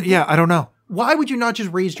 because I don't know. Why would you not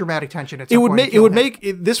just raise dramatic tension at some point?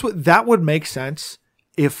 That would make sense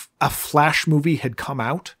if a Flash movie had come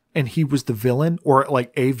out and he was the villain, or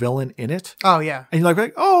a villain in it. Oh yeah. And you're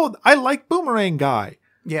like, oh, I like Boomerang Guy.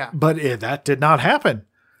 Yeah. But that did not happen.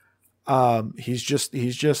 He's just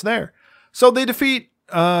there. So they defeat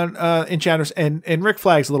Enchantress, and Rick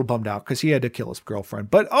Flag's a little bummed out because he had to kill his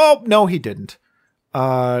girlfriend. But no, he didn't.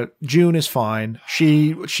 June is fine.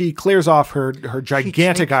 She clears off her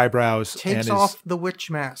gigantic eyebrows. Takes off the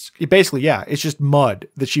witch mask. Basically, it's just mud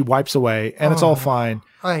that she wipes away, and it's all fine.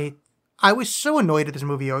 I was so annoyed at this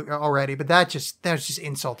movie already, but that was just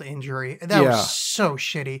insult to injury. That was so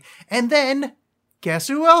shitty. And then, guess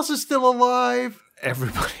who else is still alive?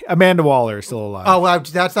 Everybody. Amanda Waller is still alive. Oh, well,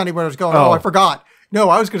 that's not even where I was going. Oh, I forgot. No,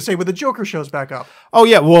 I was going to say when the Joker shows back up. Oh,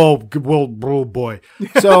 yeah. Well, oh boy.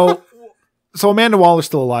 So... So Amanda Waller's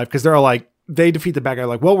still alive, because they're they defeat the bad guy.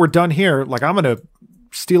 Well, we're done here. I'm going to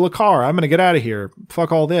steal a car. I'm going to get out of here.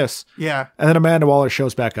 Fuck all this. Yeah. And then Amanda Waller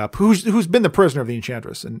shows back up, who's been the prisoner of the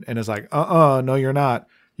Enchantress, and is like, no, you're not.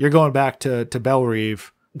 You're going back to Belle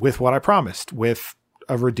Reve with what I promised, with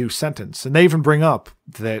a reduced sentence. And they even bring up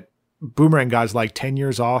that Boomerang guy's like 10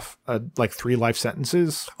 years off, like 3 life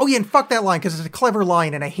sentences. Oh yeah, and fuck that line because it's a clever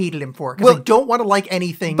line, and I hated him for it because I don't want to like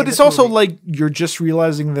anything. But in it's this also movie. like you're just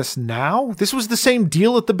realizing this now. This was the same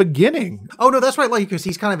deal at the beginning. Oh no, that's right, like because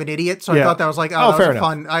he's kind of an idiot. So I Yeah. thought that was like, Oh, that fair was enough.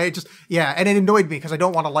 fun. I just and it annoyed me because I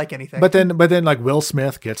don't want to like anything. But then like Will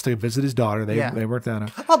Smith gets to visit his daughter. They work that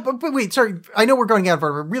out. Oh, but wait, sorry. I know we're going out of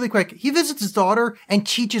order, but really quick. He visits his daughter and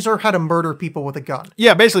teaches her how to murder people with a gun.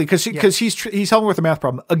 Yeah, basically because he's helping with a math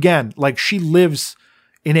problem again. Like she lives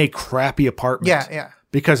in a crappy apartment. Yeah.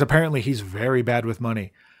 Because apparently he's very bad with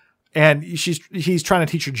money. And he's trying to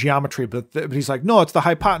teach her geometry, but he's like, no, it's the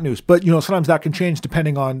hypotenuse. But, sometimes that can change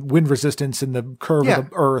depending on wind resistance and the curve of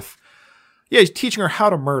the earth. Yeah, he's teaching her how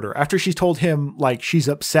to murder after she's told him, like, she's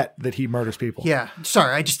upset that he murders people. Yeah.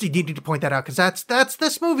 Sorry, I just needed to point that out because that's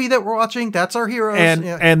this movie that we're watching. That's our heroes.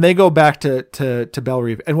 And they go back to Belle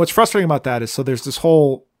Reve. And what's frustrating about that is, so there's this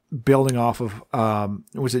whole building off of,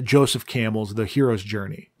 was it Joseph Campbell's The Hero's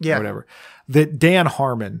Journey? Yeah. Or whatever. That Dan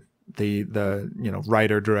Harmon, the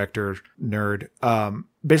writer, director, nerd,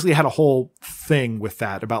 basically had a whole thing with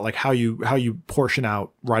that about like how you portion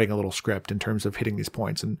out writing a little script in terms of hitting these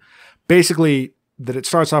points. And basically that it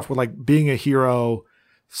starts off with like being a hero,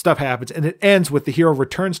 stuff happens, and it ends with the hero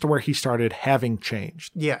returns to where he started, having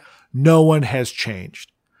changed. Yeah. No one has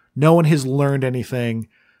changed. No one has learned anything.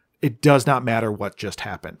 It does not matter what just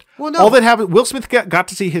happened. Well, no. All that happened, Will Smith got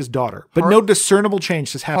to see his daughter, but no discernible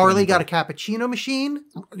change has happened. Harley got a cappuccino machine.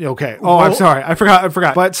 Okay. Oh, I'm sorry. I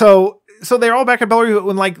forgot. But so they're all back at Belle Reve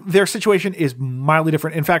when like their situation is mildly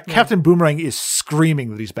different. In fact, Captain Boomerang is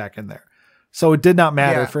screaming that he's back in there. So it did not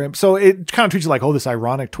matter for him. So it kind of treats you like, oh, this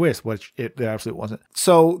ironic twist, which it absolutely wasn't.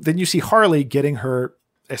 So then you see Harley getting her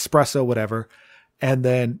espresso, whatever, and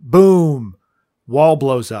then boom, wall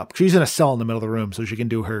blows up. She's in a cell in the middle of the room so she can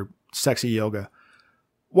do her sexy yoga.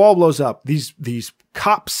 Wall blows up. These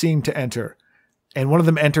cops seem to enter, and one of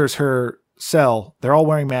them enters her cell. They're all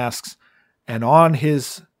wearing masks, and on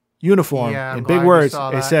his uniform, in big words,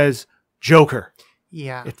 it says Joker.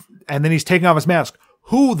 Yeah. And then he's taking off his mask.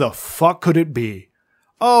 Who the fuck could it be?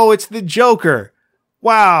 Oh, it's the Joker.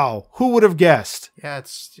 Wow. Who would have guessed? Yeah,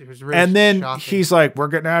 it was really And then shocking. he's like, we're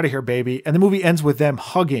getting out of here, baby. And the movie ends with them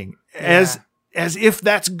hugging as if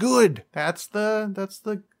that's good. That's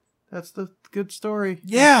the good story.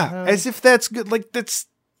 Yeah. As if that's good. Like that's,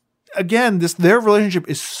 again, their relationship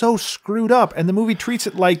is so screwed up and the movie treats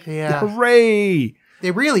it like, hooray.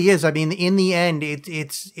 It really is. I mean, in the end,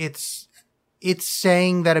 it's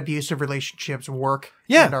saying that abusive relationships work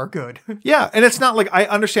and are good. Yeah. And it's not like, I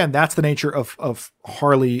understand that's the nature of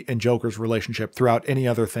Harley and Joker's relationship throughout any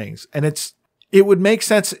other things. And it would make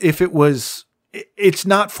sense if it's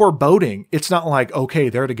not foreboding. It's not like, okay,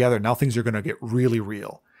 they're together. Now things are going to get really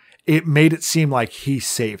real. It made it seem like he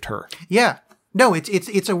saved her. Yeah. No,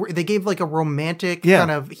 they gave like a romantic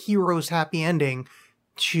kind of hero's happy ending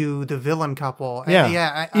to the villain couple.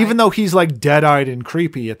 Yeah. Even though he's like dead-eyed and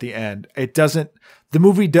creepy at the end, it doesn't, the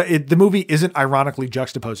movie isn't ironically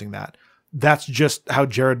juxtaposing that. That's just how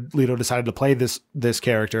Jared Leto decided to play this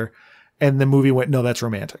character. And the movie went, no, that's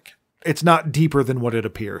romantic. It's not deeper than what it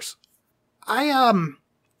appears. I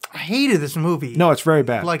hated this movie. No, it's very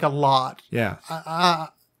bad. Like a lot. Yeah.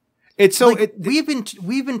 It's so, like, we've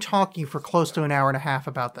been talking for close to an hour and a half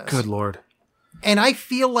about this. Good Lord. And I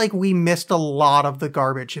feel like we missed a lot of the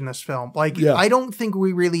garbage in this film. Like, I don't think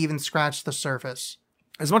we really even scratched the surface.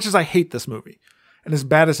 As much as I hate this movie, and as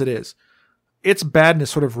bad as it is, its badness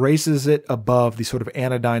sort of raises it above the sort of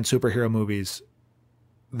anodyne superhero movies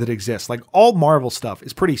that exist. Like, all Marvel stuff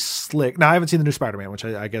is pretty slick. Now, I haven't seen the new Spider-Man, which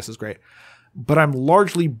I guess is great. But I'm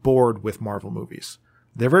largely bored with Marvel movies.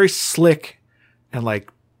 They're very slick, and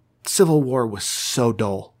like, Civil War was so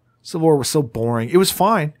dull. Civil War was so boring. It was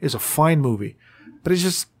fine. It was a fine movie. But it's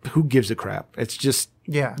just, who gives a crap? It's just,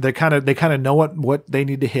 they kind of know what they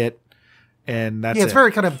need to hit, and that's it. Yeah, it's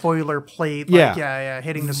very kind of boilerplate. Like,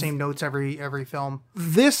 hitting the same notes every film.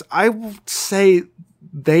 This, I will say,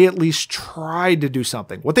 they at least tried to do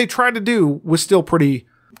something. What they tried to do was still pretty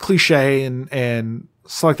cliche and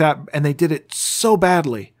stuff like that, and they did it so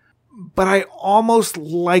badly. But I almost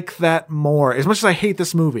like that more. As much as I hate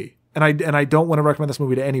this movie, and I don't want to recommend this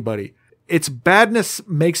movie to anybody, its badness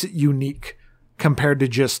makes it unique compared to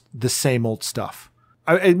just the same old stuff.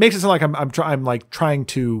 It makes it sound like I'm like trying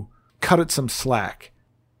to cut it some slack,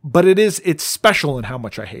 but it's special in how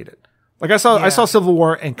much I hate it. Like I saw Civil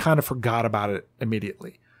War and kind of forgot about it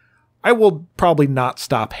immediately. I will probably not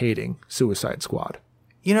stop hating Suicide Squad.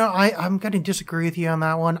 You know, I'm going to disagree with you on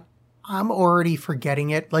that one. I'm already forgetting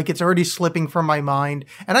it. Like, it's already slipping from my mind.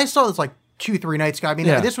 And I saw this like 2-3 nights ago. I mean,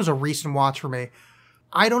 this was a recent watch for me.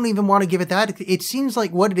 I don't even want to give it that. It seems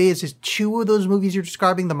like what it is two of those movies you're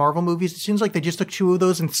describing, the Marvel movies. It seems like they just took two of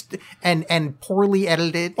those and poorly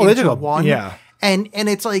edited it into one. Yeah. And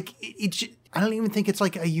it's like, I don't even think it's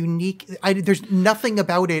like a unique, there's nothing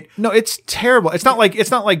about it. No, it's terrible. It's not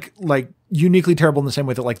like uniquely terrible in the same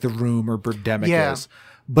way that like The Room or Birdemic is,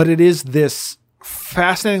 but it is this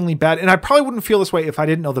fascinatingly bad. And I probably wouldn't feel this way if I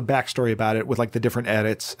didn't know the backstory about it with like the different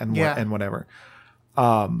edits and whatever.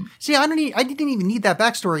 See, I didn't even need that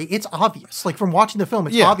backstory. It's obvious. Like from watching the film,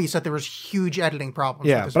 it's obvious that there was huge editing problems.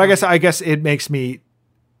 Yeah, but movie. I guess it makes me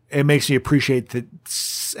appreciate that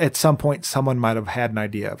at some point someone might have had an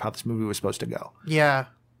idea of how this movie was supposed to go. Yeah.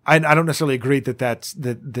 I don't necessarily agree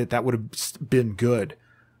that would have been good,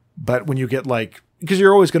 but when you get like, because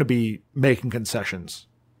you're always going to be making concessions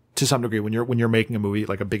to some degree when you're making a movie,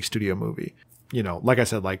 like a big studio movie. You know, like I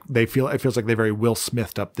said, like it feels like they very Will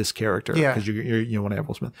Smithed up this character because you want to have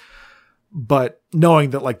Will Smith. But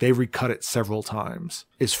knowing that like they recut it several times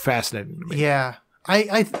is fascinating to me. Yeah.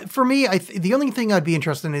 The only thing I'd be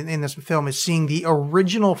interested in this film is seeing the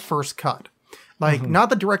original first cut. Like, not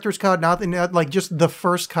the director's cut, not like just the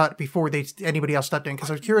first cut before anybody else stepped in. Because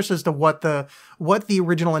I was curious as to what the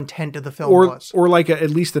original intent of the film was. Or like at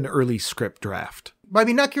least an early script draft. But I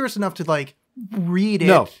mean, not curious enough to like read it.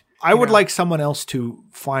 No, I would like someone else to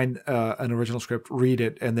find an original script, read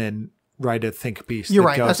it, and then write a think piece. You're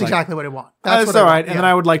right. That's exactly what I want. That's all right. And then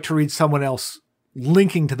I would like to read someone else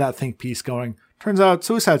linking to that think piece going, turns out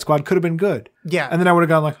Suicide Squad could have been good. Yeah. And then I would have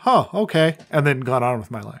gone like, oh, okay. And then gone on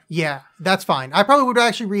with my life. Yeah, that's fine. I probably would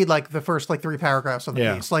actually read like the first like 3 paragraphs of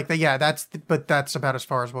the piece. Like, but that's about as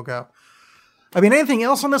far as we'll go. I mean, anything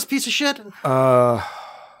else on this piece of shit?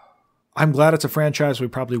 I'm glad it's a franchise we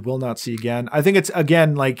probably will not see again. I think it's,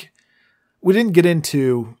 again, like, we didn't get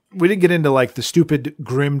into like the stupid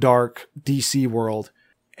grimdark DC world.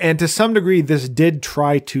 And to some degree, this did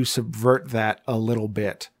try to subvert that a little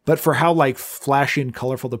bit. But for how like flashy and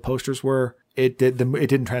colorful the posters were, it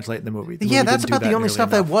didn't translate in the movie. That's about the only stuff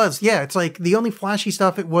that was. Yeah, it's like the only flashy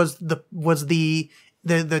stuff. It was the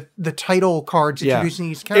title cards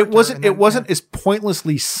introducing each character. It wasn't as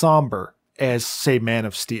pointlessly somber as, say, Man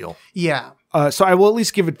of Steel. Yeah. So I will at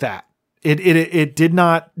least give it that. It did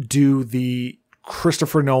not do the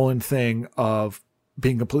Christopher Nolan thing of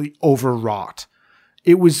being completely overwrought.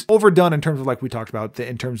 It was overdone in terms of, like we talked about,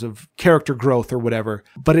 in terms of character growth or whatever.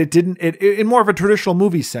 But it didn't, in more of a traditional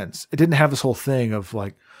movie sense, it didn't have this whole thing of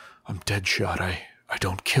like, I'm Deadshot, I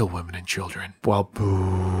don't kill women and children, while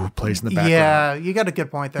Boo plays in the background. Yeah, you got a good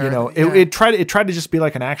point there. You know, it tried to just be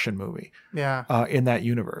like an action movie. Yeah. In that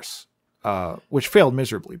universe, which failed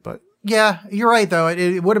miserably, but. Yeah, you're right, though.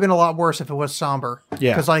 It would have been a lot worse if it was somber.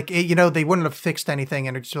 Yeah. Because, like, they wouldn't have fixed anything,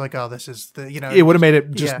 and it's just like, oh, this is the, It would have made it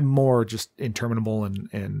just more just interminable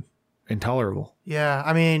and intolerable. Yeah,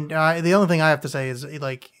 I mean, the only thing I have to say is,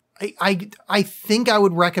 like, I think I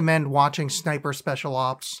would recommend watching Sniper Special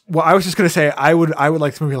Ops. Well, I was just going to say, I would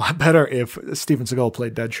like the movie a lot better if Steven Seagal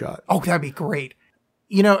played Deadshot. Oh, that'd be great.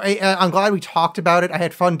 I'm glad we talked about it. I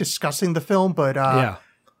had fun discussing the film, but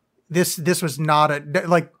this was not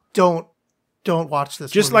like, don't watch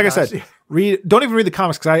this. Just movie, like guys. I said, don't even read the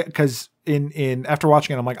comics because in after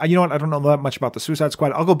watching it, I'm like, you know what? I don't know that much about the Suicide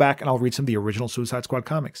Squad. I'll go back and I'll read some of the original Suicide Squad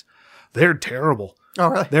comics. They're terrible. Oh,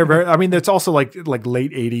 really? They're very. I mean, it's also like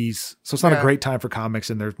late '80s, so it's not a great time for comics.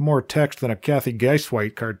 And there's more text than a Kathy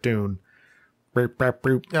Geiswhite cartoon. Yeah,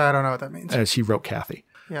 I don't know what that means. As she wrote Kathy.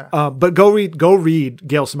 Yeah. But go read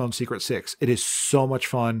Gail Simone's Secret Six. It is so much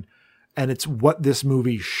fun, and it's what this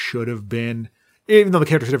movie should have been. Even though the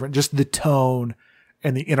characters are different, just the tone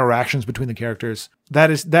and the interactions between the characters.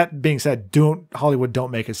 That being said, Hollywood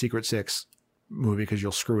don't make a Secret Six movie because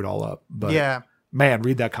you'll screw it all up. But man,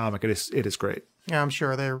 read that comic. It is great. Yeah, I'm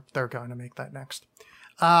sure they're going to make that next.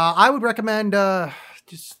 I would recommend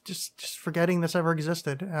just forgetting this ever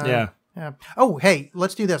existed. Yeah. Oh, hey,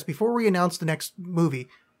 let's do this before we announce the next movie,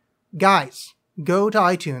 guys. Go to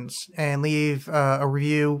iTunes and leave a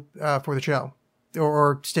review for the show.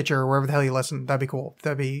 Or Stitcher, or wherever the hell you listen. That'd be cool.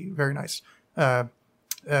 That'd be very nice.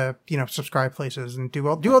 Subscribe places and do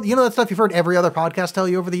all that stuff you've heard every other podcast tell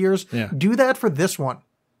you over the years. Yeah. Do that for this one.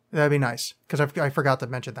 That'd be nice because I forgot to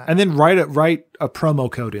mention that. And then write a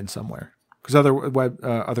promo code in somewhere because other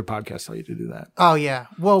podcasts tell you to do that. Oh yeah.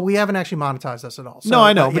 Well, we haven't actually monetized this at all. So, no,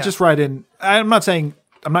 I know, but just write in. I'm not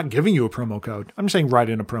giving you a promo code. I'm just saying write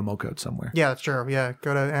in a promo code somewhere. Yeah, that's true. Yeah,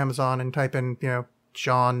 go to Amazon and type in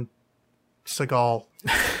John Seagal.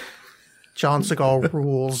 John Seagal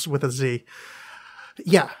rules with a Z.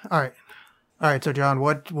 Yeah. All right. So John,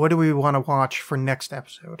 what do we want to watch for next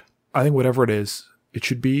episode? I think whatever it is, it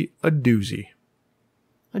should be a doozy.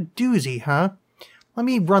 A doozy, huh? Let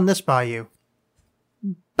me run this by you.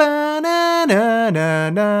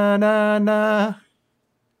 Ba-na-na-na-na-na.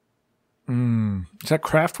 Is that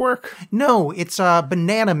Kraftwerk? No, it's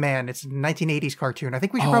Banana Man. It's a 1980s cartoon. I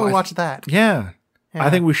think we should probably watch that. Yeah. I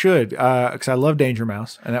think we should, because I love Danger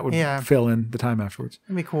Mouse, and that would fill in the time afterwards.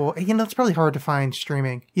 That'd be cool. You know, it's probably hard to find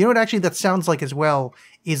streaming. You know what actually that sounds like as well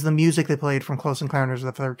is the music they played from Close Encounters of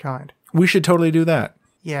the Third Kind. We should totally do that.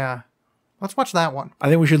 Yeah. Let's watch that one. I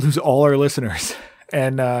think we should lose all our listeners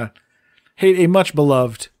and hate a much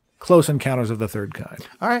beloved Close Encounters of the Third Kind.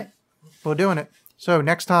 All right. We're doing it. So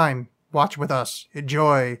next time, watch with us.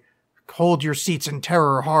 Enjoy. Hold your seats in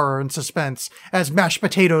terror, horror, and suspense as mashed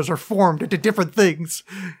potatoes are formed into different things.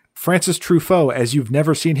 Francis Truffaut as you've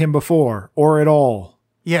never seen him before, or at all.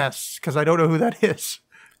 Yes, because I don't know who that is.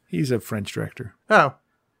 He's a French director. Oh.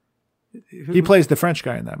 He plays the French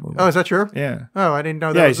guy in that movie. Oh, is that true? Yeah. Oh, I didn't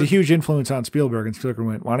know that. Yeah, he's a huge influence on Spielberg, and Spielberg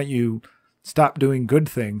went, why don't you stop doing good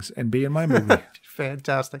things and be in my movie?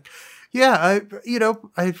 Fantastic. Yeah,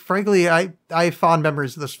 frankly, I have fond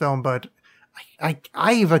memories of this film, but I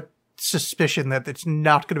have a suspicion that it's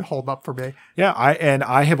not going to hold up for me. Yeah,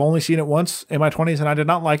 I have only seen it once in my 20s, and I did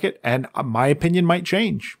not like it, and my opinion might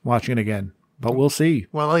change watching it again, but we'll see.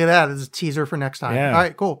 Well, look at that. This is a teaser for next time. Yeah. All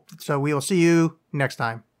right, cool. So we will see you next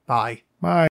time. Bye. Bye.